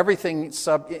has everything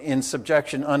in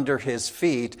subjection under his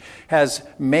feet has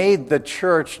made the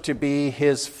church to be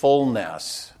his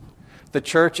fullness. The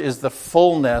church is the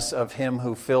fullness of him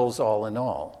who fills all in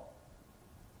all.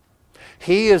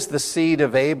 He is the seed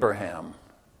of Abraham.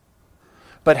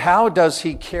 But how does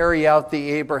he carry out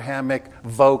the Abrahamic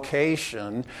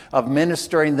vocation of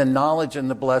ministering the knowledge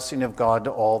and the blessing of God to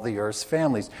all the earth's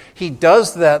families? He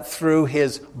does that through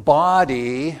his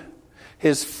body,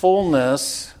 his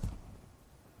fullness,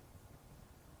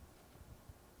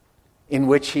 in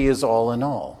which he is all in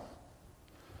all.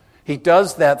 He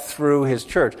does that through his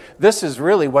church. This is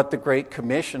really what the Great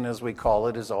Commission, as we call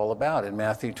it, is all about in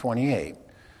Matthew 28.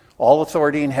 All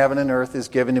authority in heaven and earth is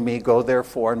given to me. Go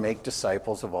therefore and make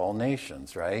disciples of all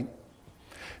nations, right?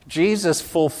 Jesus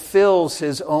fulfills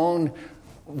his own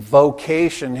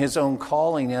vocation, his own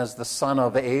calling as the son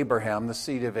of Abraham, the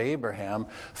seed of Abraham,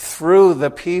 through the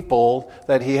people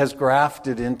that he has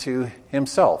grafted into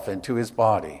himself, into his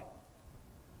body.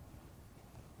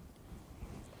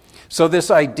 So this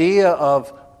idea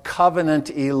of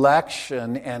covenant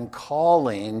election and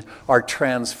calling are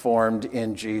transformed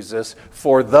in Jesus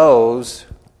for those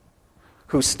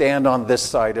who stand on this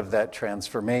side of that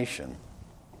transformation.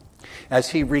 As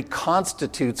he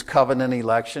reconstitutes covenant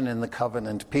election in the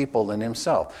covenant people in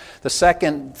himself. The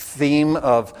second theme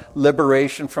of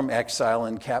liberation from exile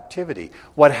and captivity.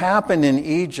 What happened in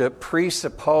Egypt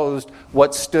presupposed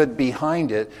what stood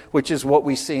behind it, which is what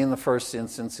we see in the first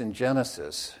instance in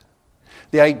Genesis.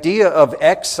 The idea of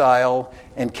exile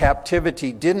and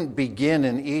captivity didn't begin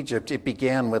in Egypt, it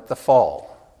began with the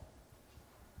fall.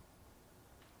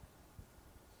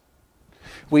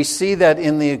 We see that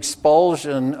in the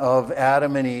expulsion of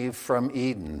Adam and Eve from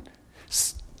Eden,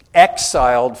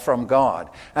 exiled from God.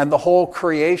 And the whole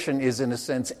creation is, in a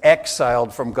sense,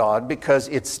 exiled from God because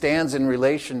it stands in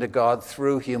relation to God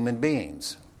through human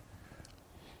beings.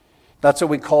 That's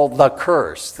what we call the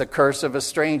curse of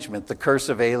estrangement, the curse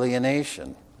of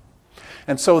alienation.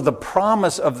 And so the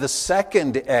promise of the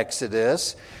second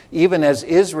Exodus, even as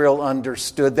Israel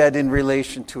understood that in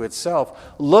relation to itself,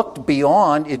 looked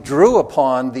beyond, it drew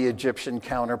upon the Egyptian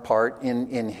counterpart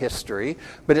in history,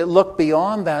 but it looked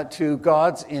beyond that to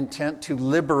God's intent to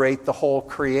liberate the whole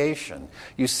creation.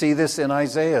 You see this in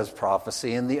Isaiah's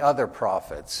prophecy and the other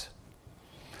prophets.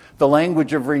 The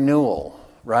language of renewal,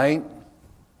 right?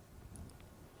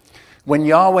 When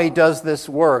Yahweh does this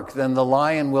work, then the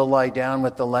lion will lie down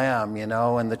with the lamb,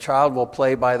 and the child will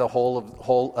play by the hole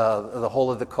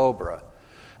of the cobra.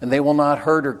 And they will not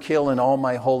hurt or kill in all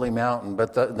my holy mountain,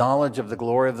 but the knowledge of the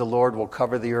glory of the Lord will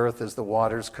cover the earth as the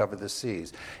waters cover the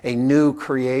seas. A new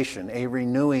creation, a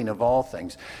renewing of all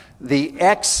things. The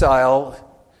exile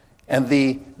and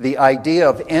the idea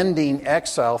of ending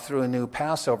exile through a new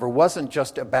Passover wasn't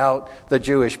just about the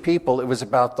Jewish people, it was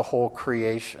about the whole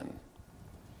creation.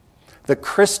 The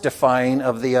Christifying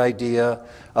of the idea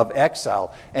of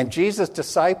exile. And Jesus'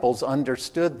 disciples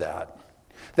understood that.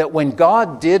 That when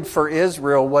God did for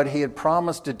Israel what he had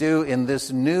promised to do in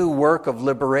this new work of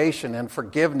liberation and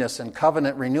forgiveness and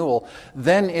covenant renewal,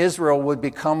 then Israel would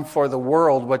become for the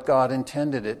world what God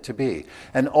intended it to be.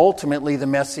 And ultimately the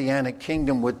Messianic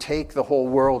kingdom would take the whole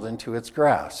world into its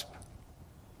grasp.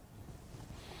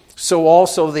 So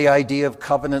also the idea of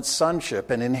covenant sonship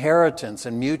and inheritance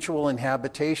and mutual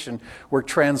inhabitation were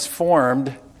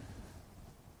transformed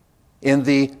in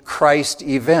the Christ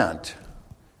event.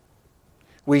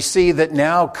 We see that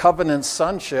now covenant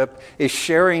sonship is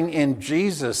sharing in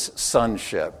Jesus'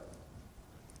 sonship.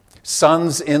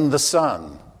 Sons in the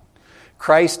Son.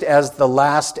 Christ as the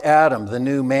last Adam, the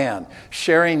new man,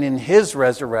 sharing in his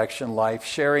resurrection life,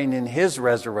 sharing in his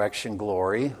resurrection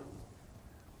glory.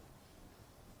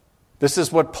 This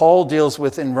is what Paul deals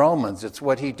with in Romans. It's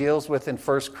what he deals with in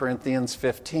 1 Corinthians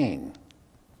 15.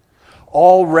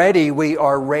 Already we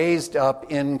are raised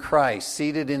up in Christ,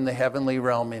 seated in the heavenly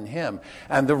realm in him.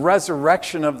 And the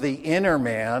resurrection of the inner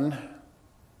man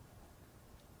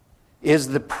is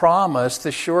the promise,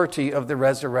 the surety of the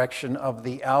resurrection of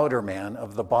the outer man,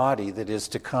 of the body that is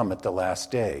to come at the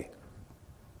last day.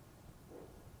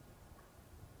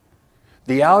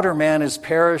 The outer man is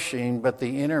perishing, but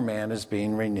the inner man is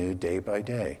being renewed day by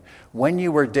day. When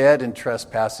you were dead in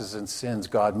trespasses and sins,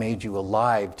 God made you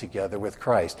alive together with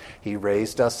Christ. He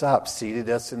raised us up, seated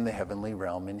us in the heavenly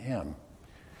realm in him.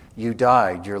 You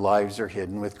died, your lives are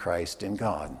hidden with Christ in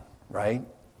God, right?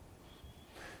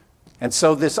 And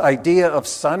so this idea of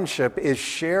sonship is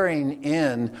sharing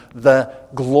in the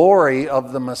glory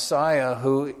of the Messiah,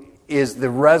 who is the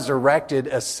resurrected,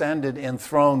 ascended,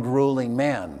 enthroned, ruling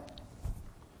man.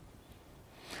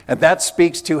 And that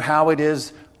speaks to how it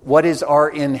is, what is our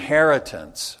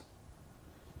inheritance.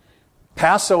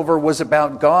 Passover was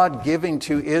about God giving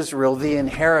to Israel the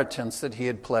inheritance that he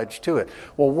had pledged to it.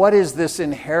 Well, what is this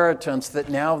inheritance that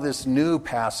now this new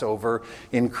Passover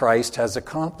in Christ has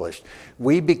accomplished?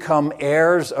 We become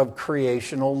heirs of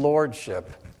creational lordship.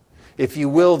 If you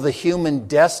will, the human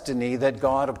destiny that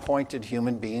God appointed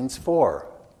human beings for.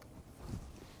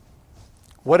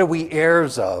 What are we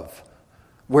heirs of?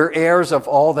 We're heirs of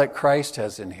all that Christ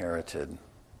has inherited,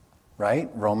 right?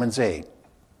 Romans 8.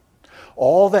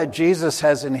 All that Jesus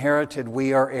has inherited,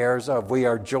 we are heirs of. We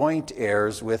are joint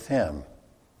heirs with him.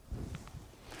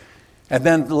 And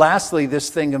then lastly, this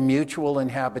thing of mutual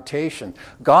inhabitation.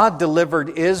 God delivered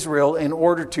Israel in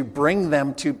order to bring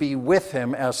them to be with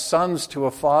him as sons to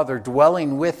a father,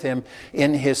 dwelling with him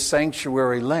in his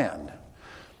sanctuary land.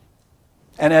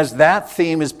 And as that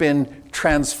theme has been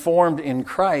transformed in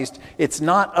Christ, it's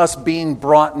not us being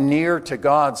brought near to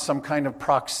God, some kind of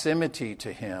proximity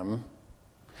to him.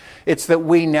 It's that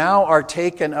we now are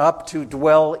taken up to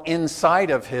dwell inside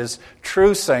of his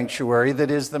true sanctuary that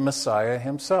is the Messiah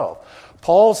himself.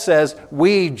 Paul says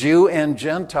we, Jew and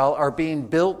Gentile, are being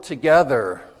built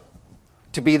together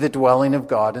to be the dwelling of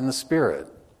God in the Spirit.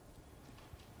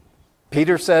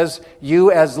 Peter says,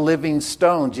 you as living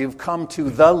stones, you've come to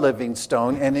the living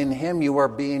stone, and in him you are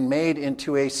being made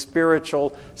into a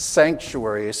spiritual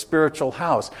sanctuary, a spiritual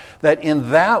house, that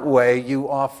in that way you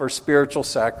offer spiritual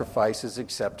sacrifices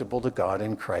acceptable to God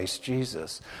in Christ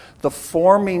Jesus. The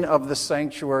forming of the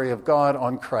sanctuary of God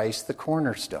on Christ, the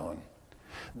cornerstone.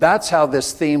 That's how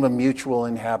this theme of mutual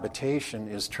inhabitation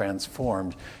is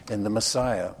transformed in the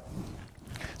Messiah.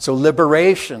 So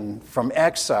liberation from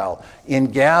exile,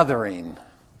 ingathering,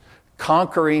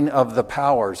 conquering of the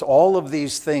powers, all of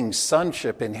these things,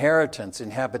 sonship, inheritance,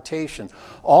 inhabitation,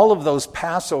 all of those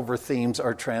Passover themes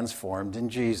are transformed in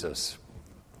Jesus.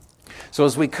 So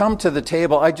as we come to the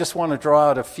table, I just want to draw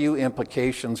out a few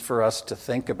implications for us to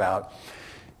think about,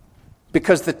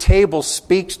 because the table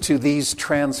speaks to these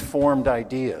transformed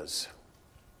ideas.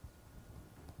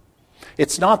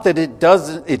 It's not that it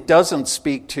doesn't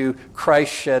speak to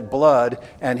Christ's shed blood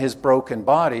and his broken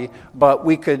body, but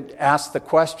we could ask the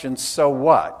question, so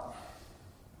what?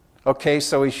 Okay,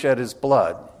 so he shed his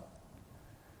blood.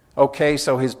 Okay,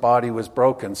 so his body was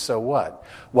broken, so what?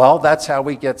 Well, that's how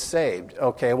we get saved.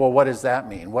 Okay, well, what does that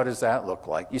mean? What does that look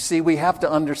like? You see, we have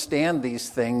to understand these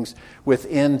things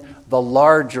within the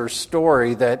larger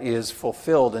story that is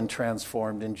fulfilled and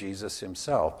transformed in Jesus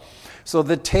himself. So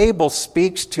the table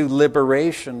speaks to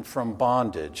liberation from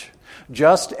bondage,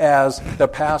 just as the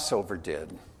Passover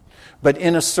did, but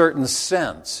in a certain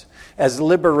sense, as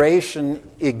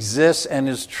liberation exists and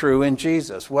is true in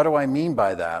Jesus. What do I mean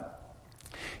by that?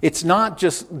 It's not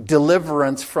just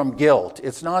deliverance from guilt.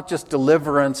 It's not just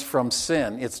deliverance from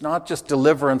sin. It's not just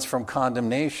deliverance from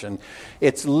condemnation.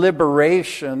 It's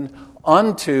liberation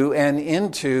unto and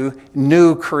into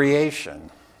new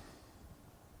creation.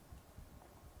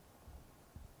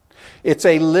 It's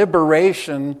a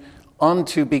liberation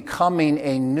unto becoming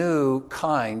a new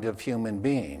kind of human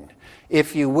being.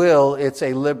 If you will, it's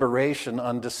a liberation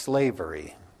unto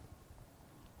slavery,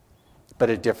 but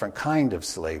a different kind of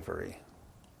slavery.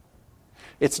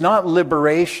 It's not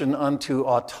liberation unto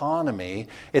autonomy.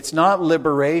 It's not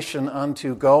liberation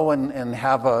unto go and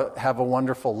have a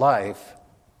wonderful life.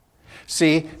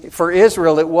 See, for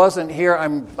Israel, it wasn't here,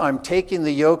 I'm taking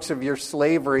the yokes of your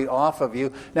slavery off of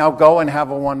you. Now go and have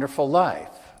a wonderful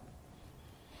life.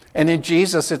 And in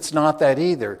Jesus, it's not that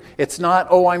either. It's not,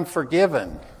 oh, I'm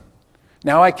forgiven.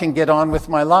 Now I can get on with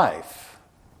my life.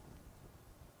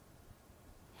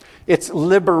 It's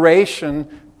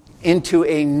liberation into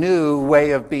a new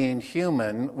way of being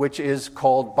human, which is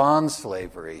called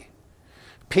bondslavery.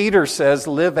 Peter says,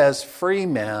 live as free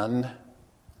men,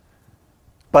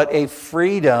 but a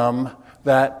freedom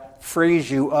that frees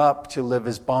you up to live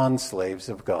as bondslaves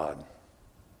of God.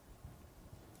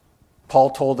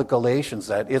 Paul told the Galatians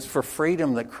that it's for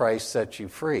freedom that Christ set you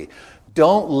free.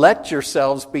 Don't let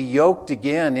yourselves be yoked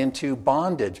again into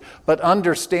bondage, but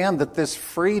understand that this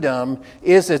freedom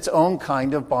is its own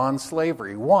kind of bond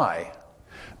slavery. Why?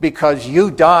 Because you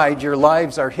died, your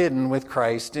lives are hidden with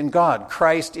Christ in God.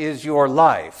 Christ is your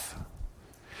life.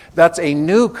 That's a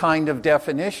new kind of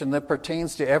definition that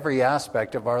pertains to every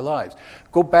aspect of our lives.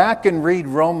 Go back and read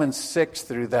Romans 6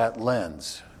 through that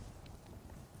lens.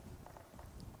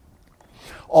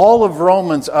 All of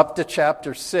Romans up to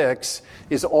chapter 6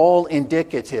 is all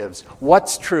indicatives.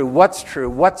 What's true, what's true,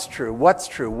 what's true, what's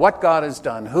true, what God has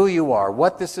done, who you are,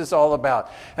 what this is all about.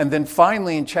 And then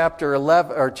finally in chapter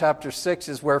 11 or chapter 6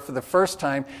 is where for the first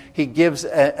time he gives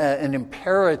an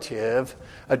imperative,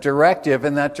 a directive,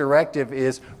 and that directive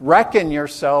is reckon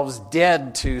yourselves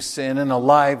dead to sin and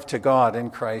alive to God in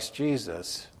Christ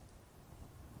Jesus.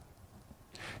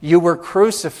 You were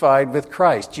crucified with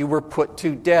Christ. You were put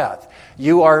to death.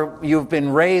 You've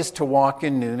been raised to walk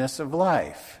in newness of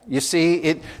life. You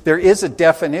see, there is a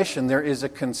definition, there is a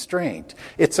constraint.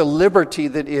 It's a liberty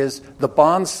that is the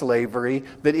bond slavery,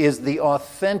 that is the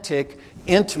authentic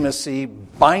intimacy,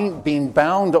 being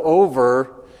bound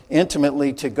over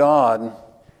intimately to God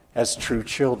as true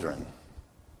children,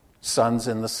 sons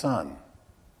in the Son.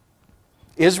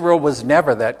 Israel was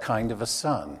never that kind of a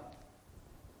son.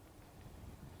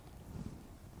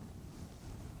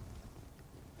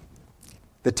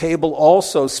 The table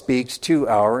also speaks to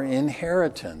our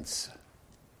inheritance.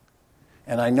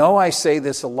 And I know I say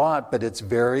this a lot, but it's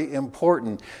very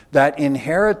important. That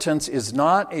inheritance is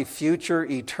not a future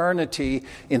eternity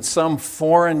in some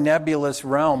foreign nebulous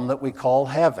realm that we call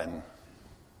heaven.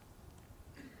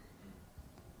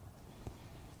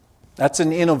 That's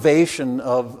an innovation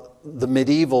of the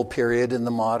medieval period in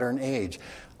the modern age.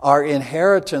 Our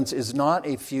inheritance is not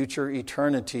a future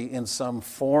eternity in some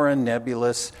foreign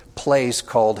nebulous place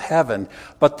called heaven,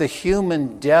 but the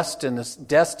human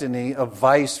destiny of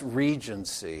vice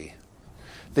regency,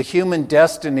 the human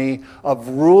destiny of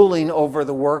ruling over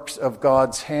the works of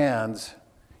God's hands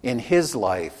in His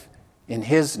life, in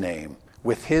His name,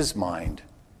 with His mind,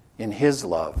 in His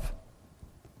love.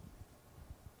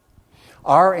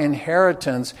 Our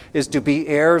inheritance is to be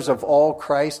heirs of all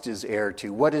Christ is heir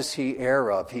to. What is He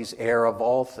heir of? He's heir of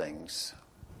all things.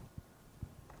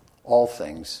 All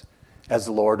things. As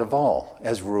Lord of all.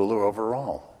 As ruler over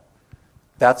all.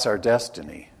 That's our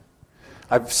destiny.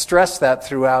 I've stressed that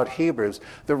throughout Hebrews.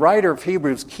 The writer of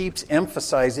Hebrews keeps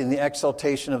emphasizing the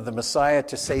exaltation of the Messiah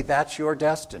to say that's your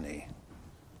destiny.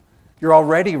 You're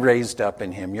already raised up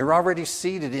in Him. You're already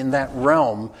seated in that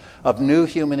realm of new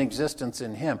human existence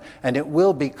in Him. And it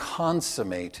will be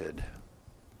consummated.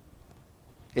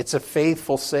 It's a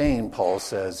faithful saying, Paul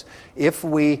says. If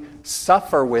we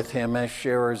suffer with Him as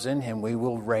sharers in Him, we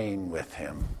will reign with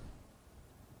Him.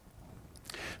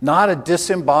 Not a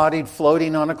disembodied,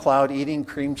 floating on a cloud, eating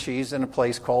cream cheese in a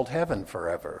place called heaven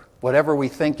forever. Whatever we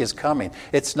think is coming.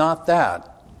 It's not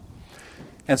that.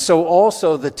 And so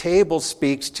also the table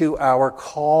speaks to our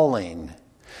calling.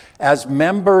 As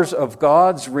members of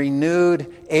God's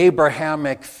renewed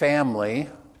Abrahamic family,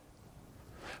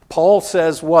 Paul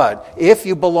says what? If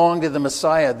you belong to the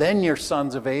Messiah, then you're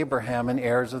sons of Abraham and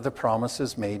heirs of the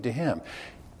promises made to him.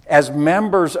 As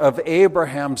members of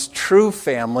Abraham's true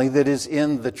family that is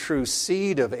in the true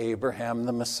seed of Abraham,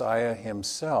 the Messiah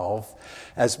himself,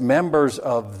 as members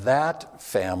of that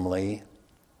family,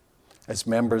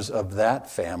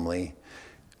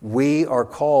 we are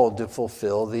called to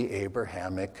fulfill the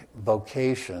Abrahamic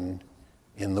vocation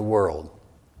in the world.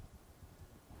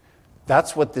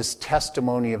 That's what this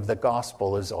testimony of the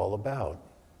gospel is all about.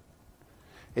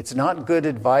 It's not good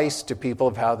advice to people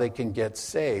of how they can get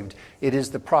saved. It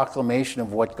is the proclamation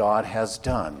of what God has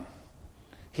done.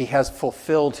 He has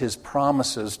fulfilled his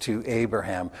promises to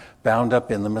Abraham, bound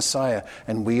up in the Messiah,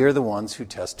 and we are the ones who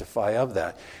testify of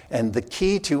that. And the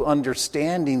key to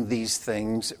understanding these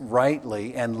things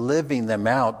rightly and living them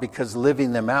out, because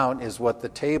living them out is what the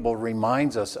table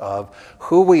reminds us of,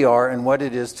 who we are and what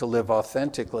it is to live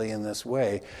authentically in this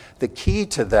way. The key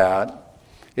to that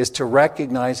is to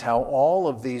recognize how all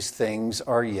of these things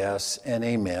are yes and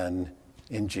amen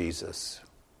in Jesus.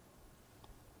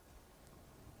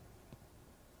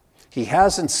 He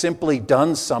hasn't simply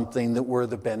done something that we're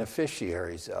the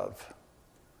beneficiaries of.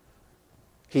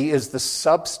 He is the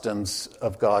substance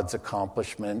of God's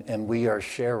accomplishment, and we are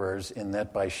sharers in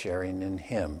that by sharing in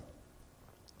him.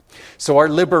 So our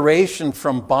liberation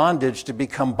from bondage to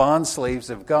become bondslaves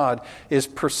of God is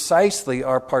precisely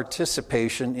our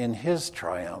participation in his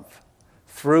triumph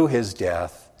through his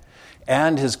death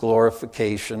and his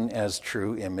glorification as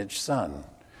true image son.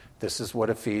 This is what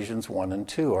Ephesians 1 and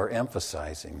 2 are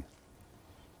emphasizing.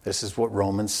 This is what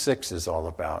Romans 6 is all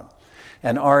about.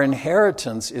 And our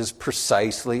inheritance is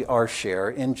precisely our share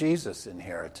in Jesus'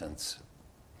 inheritance.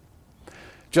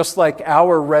 Just like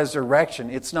our resurrection,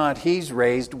 it's not he's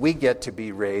raised, we get to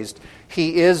be raised.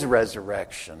 He is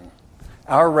resurrection.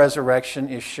 Our resurrection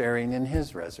is sharing in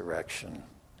his resurrection.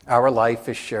 Our life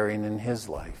is sharing in his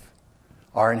life.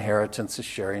 Our inheritance is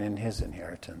sharing in his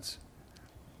inheritance.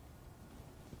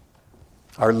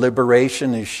 Our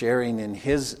liberation is sharing in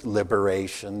his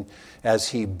liberation as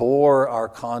he bore our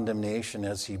condemnation,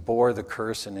 as he bore the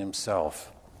curse in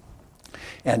himself.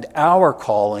 And our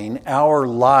calling, our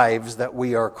lives that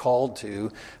we are called to,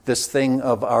 this thing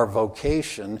of our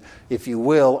vocation, if you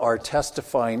will, are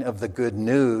testifying of the good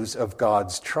news of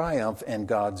God's triumph and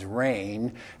God's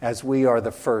reign, as we are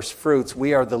the first fruits.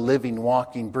 We are the living,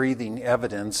 walking, breathing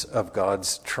evidence of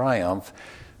God's triumph.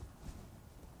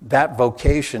 That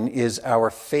vocation is our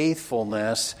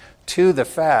faithfulness to the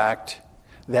fact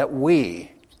that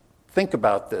we, think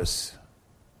about this,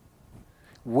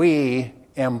 we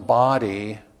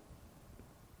embody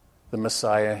the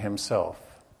Messiah himself.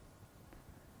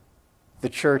 The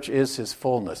church is his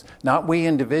fullness. Not we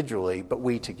individually, but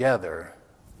we together.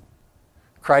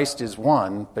 Christ is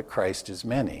one, but Christ is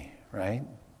many, right?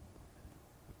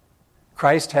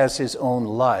 Christ has his own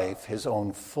life, his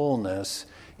own fullness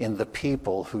in the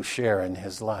people who share in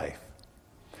his life.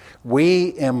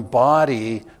 We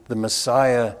embody the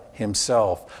Messiah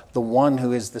himself, the one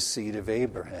who is the seed of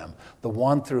Abraham, the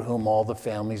one through whom all the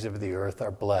families of the earth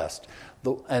are blessed.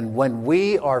 And when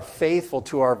we are faithful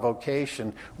to our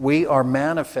vocation, we are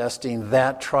manifesting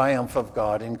that triumph of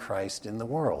God in Christ in the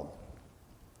world.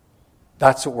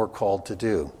 That's what we're called to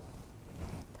do.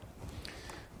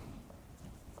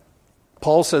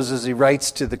 Paul says as he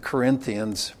writes to the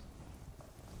Corinthians,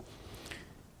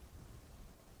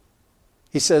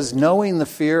 he says, knowing the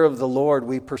fear of the Lord,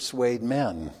 we persuade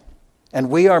men. And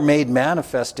we are made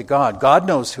manifest to God. God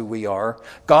knows who we are.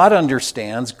 God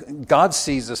understands. God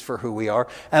sees us for who we are.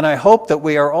 And I hope that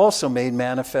we are also made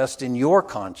manifest in your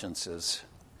consciences.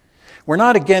 We're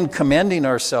not again commending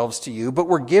ourselves to you, but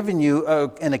we're giving you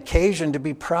an occasion to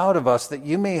be proud of us, that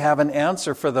you may have an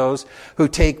answer for those who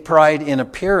take pride in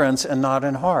appearance and not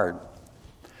in heart.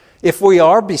 If we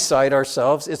are beside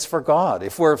ourselves, it's for God.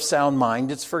 If we're of sound mind,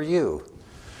 it's for you.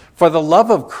 For the love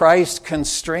of Christ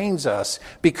constrains us,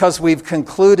 because we've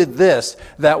concluded this,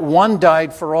 that one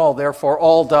died for all, therefore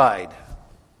all died.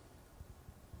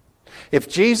 If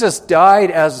Jesus died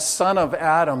as son of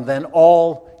Adam, then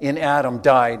all in Adam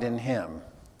died in him.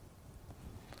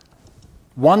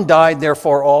 One died,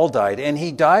 therefore all died. And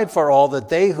he died for all, that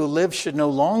they who live should no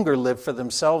longer live for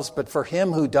themselves, but for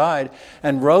him who died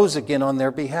and rose again on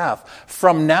their behalf.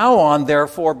 From now on,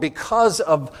 therefore, because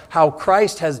of how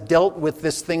Christ has dealt with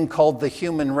this thing called the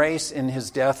human race in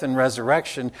his death and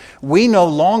resurrection, we no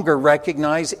longer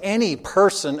recognize any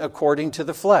person according to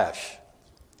the flesh,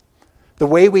 the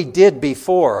way we did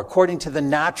before, according to the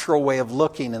natural way of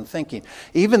looking and thinking.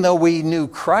 Even though we knew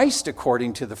Christ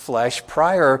according to the flesh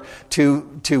prior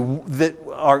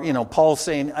Paul's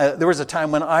saying, there was a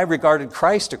time when I regarded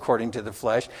Christ according to the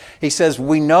flesh. He says,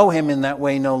 we know him in that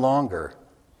way no longer.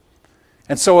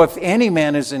 And so if any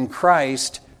man is in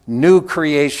Christ, new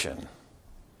creation.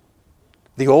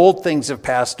 The old things have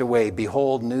passed away.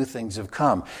 Behold, new things have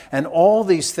come. And all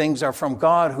these things are from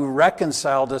God, who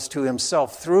reconciled us to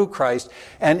himself through Christ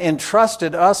and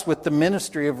entrusted us with the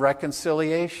ministry of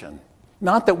reconciliation.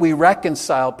 Not that we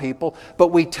reconcile people, but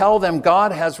we tell them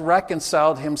God has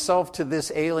reconciled himself to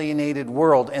this alienated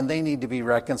world, and they need to be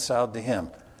reconciled to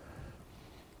him.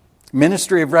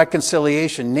 Ministry of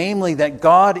reconciliation, namely that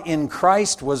God in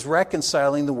Christ was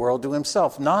reconciling the world to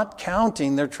himself, not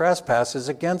counting their trespasses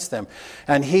against them.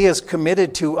 And he has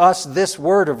committed to us this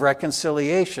word of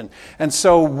reconciliation. And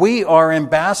so we are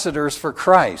ambassadors for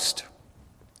Christ.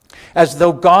 As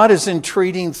though God is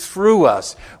entreating through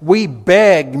us, we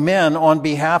beg men on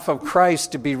behalf of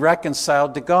Christ to be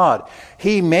reconciled to God.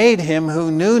 He made him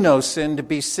who knew no sin to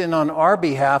be sin on our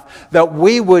behalf, that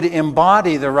we would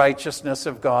embody the righteousness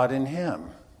of God in him.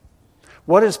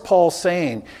 What is Paul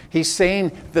saying? He's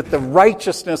saying that the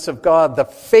righteousness of God, the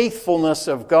faithfulness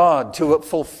of God to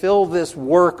fulfill this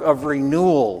work of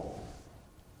renewal,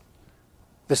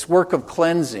 this work of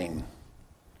cleansing,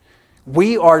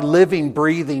 we are living,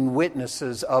 breathing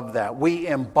witnesses of that. We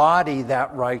embody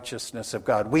that righteousness of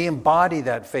God. We embody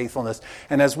that faithfulness.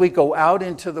 And as we go out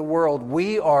into the world,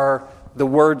 we are the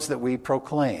words that we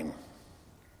proclaim.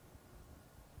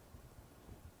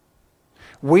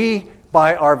 We,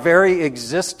 by our very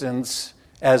existence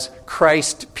as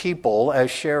Christ people,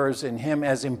 as sharers in him,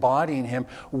 as embodying him,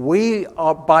 we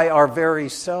are, by our very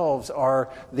selves, are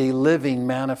the living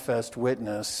manifest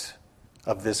witness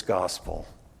of this gospel.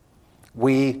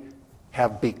 We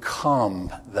have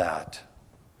become that.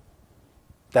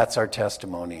 That's our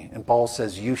testimony. And Paul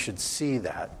says you should see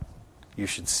that. You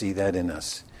should see that in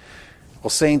us. Well,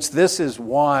 saints, this is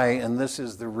why, and this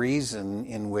is the reason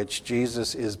in which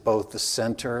Jesus is both the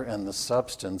center and the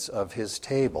substance of his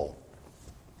table.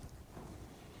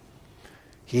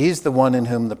 He's the one in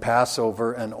whom the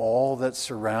Passover and all that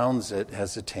surrounds it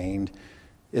has attained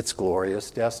its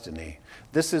glorious destiny.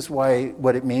 This is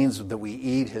what it means that we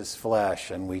eat his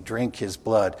flesh and we drink his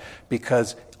blood,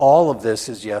 because all of this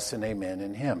is yes and amen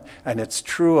in him. And it's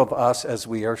true of us as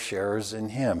we are sharers in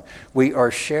him. We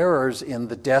are sharers in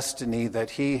the destiny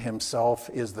that he himself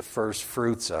is the first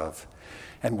fruits of.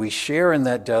 And we share in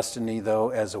that destiny, though,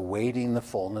 as awaiting the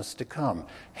fullness to come.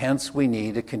 Hence, we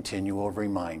need a continual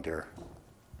reminder.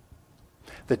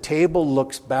 The table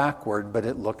looks backward, but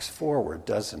it looks forward,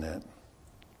 doesn't it?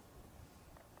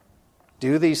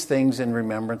 Do these things in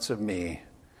remembrance of me.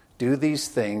 Do these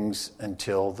things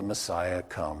until the Messiah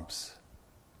comes.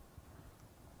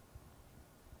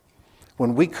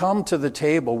 When we come to the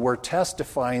table, we're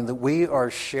testifying that we are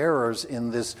sharers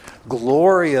in this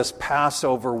glorious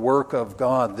Passover work of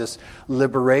God, this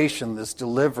liberation, this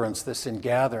deliverance, this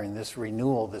ingathering, this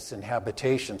renewal, this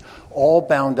inhabitation, all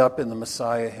bound up in the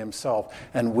Messiah himself.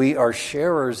 And we are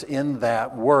sharers in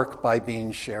that work by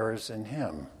being sharers in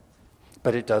him.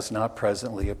 But it does not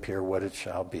presently appear what it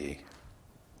shall be.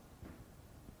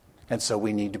 And so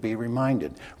we need to be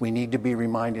reminded. We need to be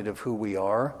reminded of who we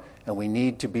are, and we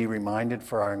need to be reminded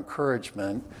for our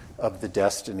encouragement of the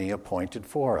destiny appointed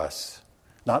for us.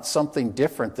 Not something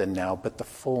different than now, but the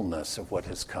fullness of what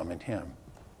has come in him.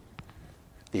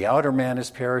 The outer man is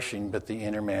perishing, but the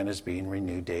inner man is being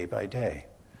renewed day by day.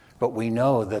 But we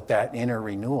know that that inner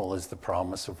renewal is the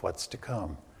promise of what's to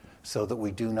come, so that we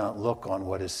do not look on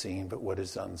what is seen, but what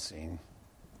is unseen.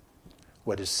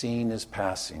 What is seen is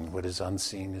passing. What is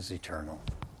unseen is eternal.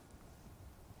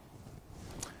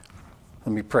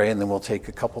 Let me pray, and then we'll take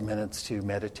a couple minutes to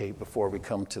meditate before we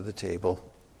come to the table.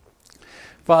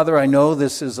 Father, I know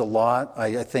this is a lot.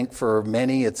 I think for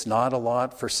many it's not a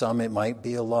lot. For some it might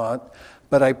be a lot.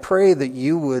 But I pray that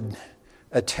you would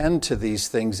attend to these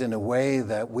things in a way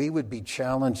that we would be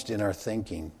challenged in our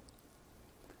thinking.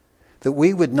 That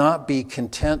we would not be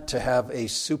content to have a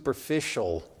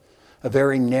superficial, a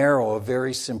very narrow, a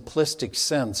very simplistic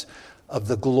sense of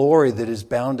the glory that is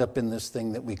bound up in this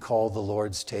thing that we call the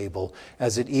Lord's table,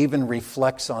 as it even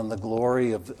reflects on the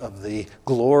glory of the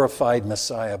glorified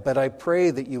Messiah. But I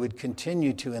pray that you would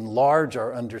continue to enlarge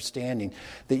our understanding,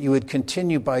 that you would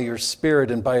continue by your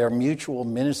Spirit and by our mutual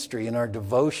ministry and our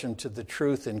devotion to the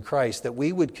truth in Christ, that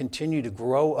we would continue to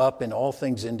grow up in all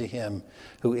things into Him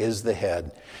who is the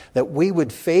head, that we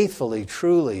would faithfully,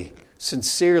 truly,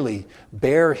 sincerely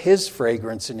bear His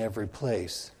fragrance in every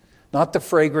place. Not the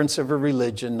fragrance of a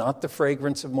religion, not the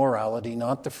fragrance of morality,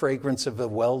 not the fragrance of a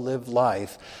well-lived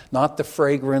life, not the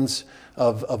fragrance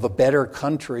of a better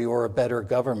country or a better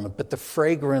government, but the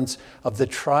fragrance of the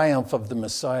triumph of the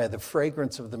Messiah, the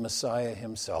fragrance of the Messiah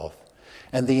Himself,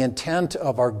 and the intent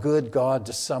of our good God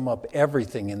to sum up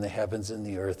everything in the heavens and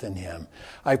the earth in Him.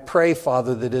 I pray,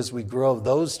 Father, that as we grow,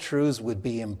 those truths would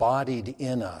be embodied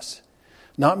in us,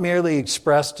 not merely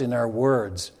expressed in our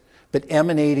words, but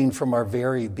emanating from our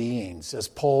very beings. As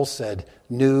Paul said,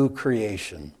 new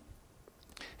creation.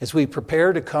 As we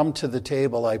prepare to come to the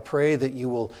table, I pray that you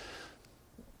will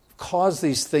cause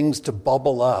these things to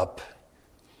bubble up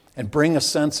and bring a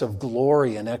sense of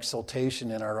glory and exultation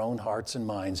in our own hearts and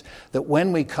minds, that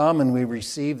when we come and we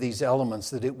receive these elements,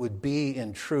 that it would be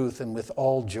in truth and with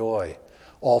all joy,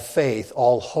 all faith,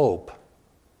 all hope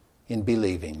in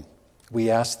believing. We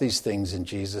ask these things in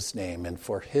Jesus' name and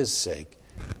for His sake.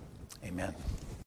 Amen.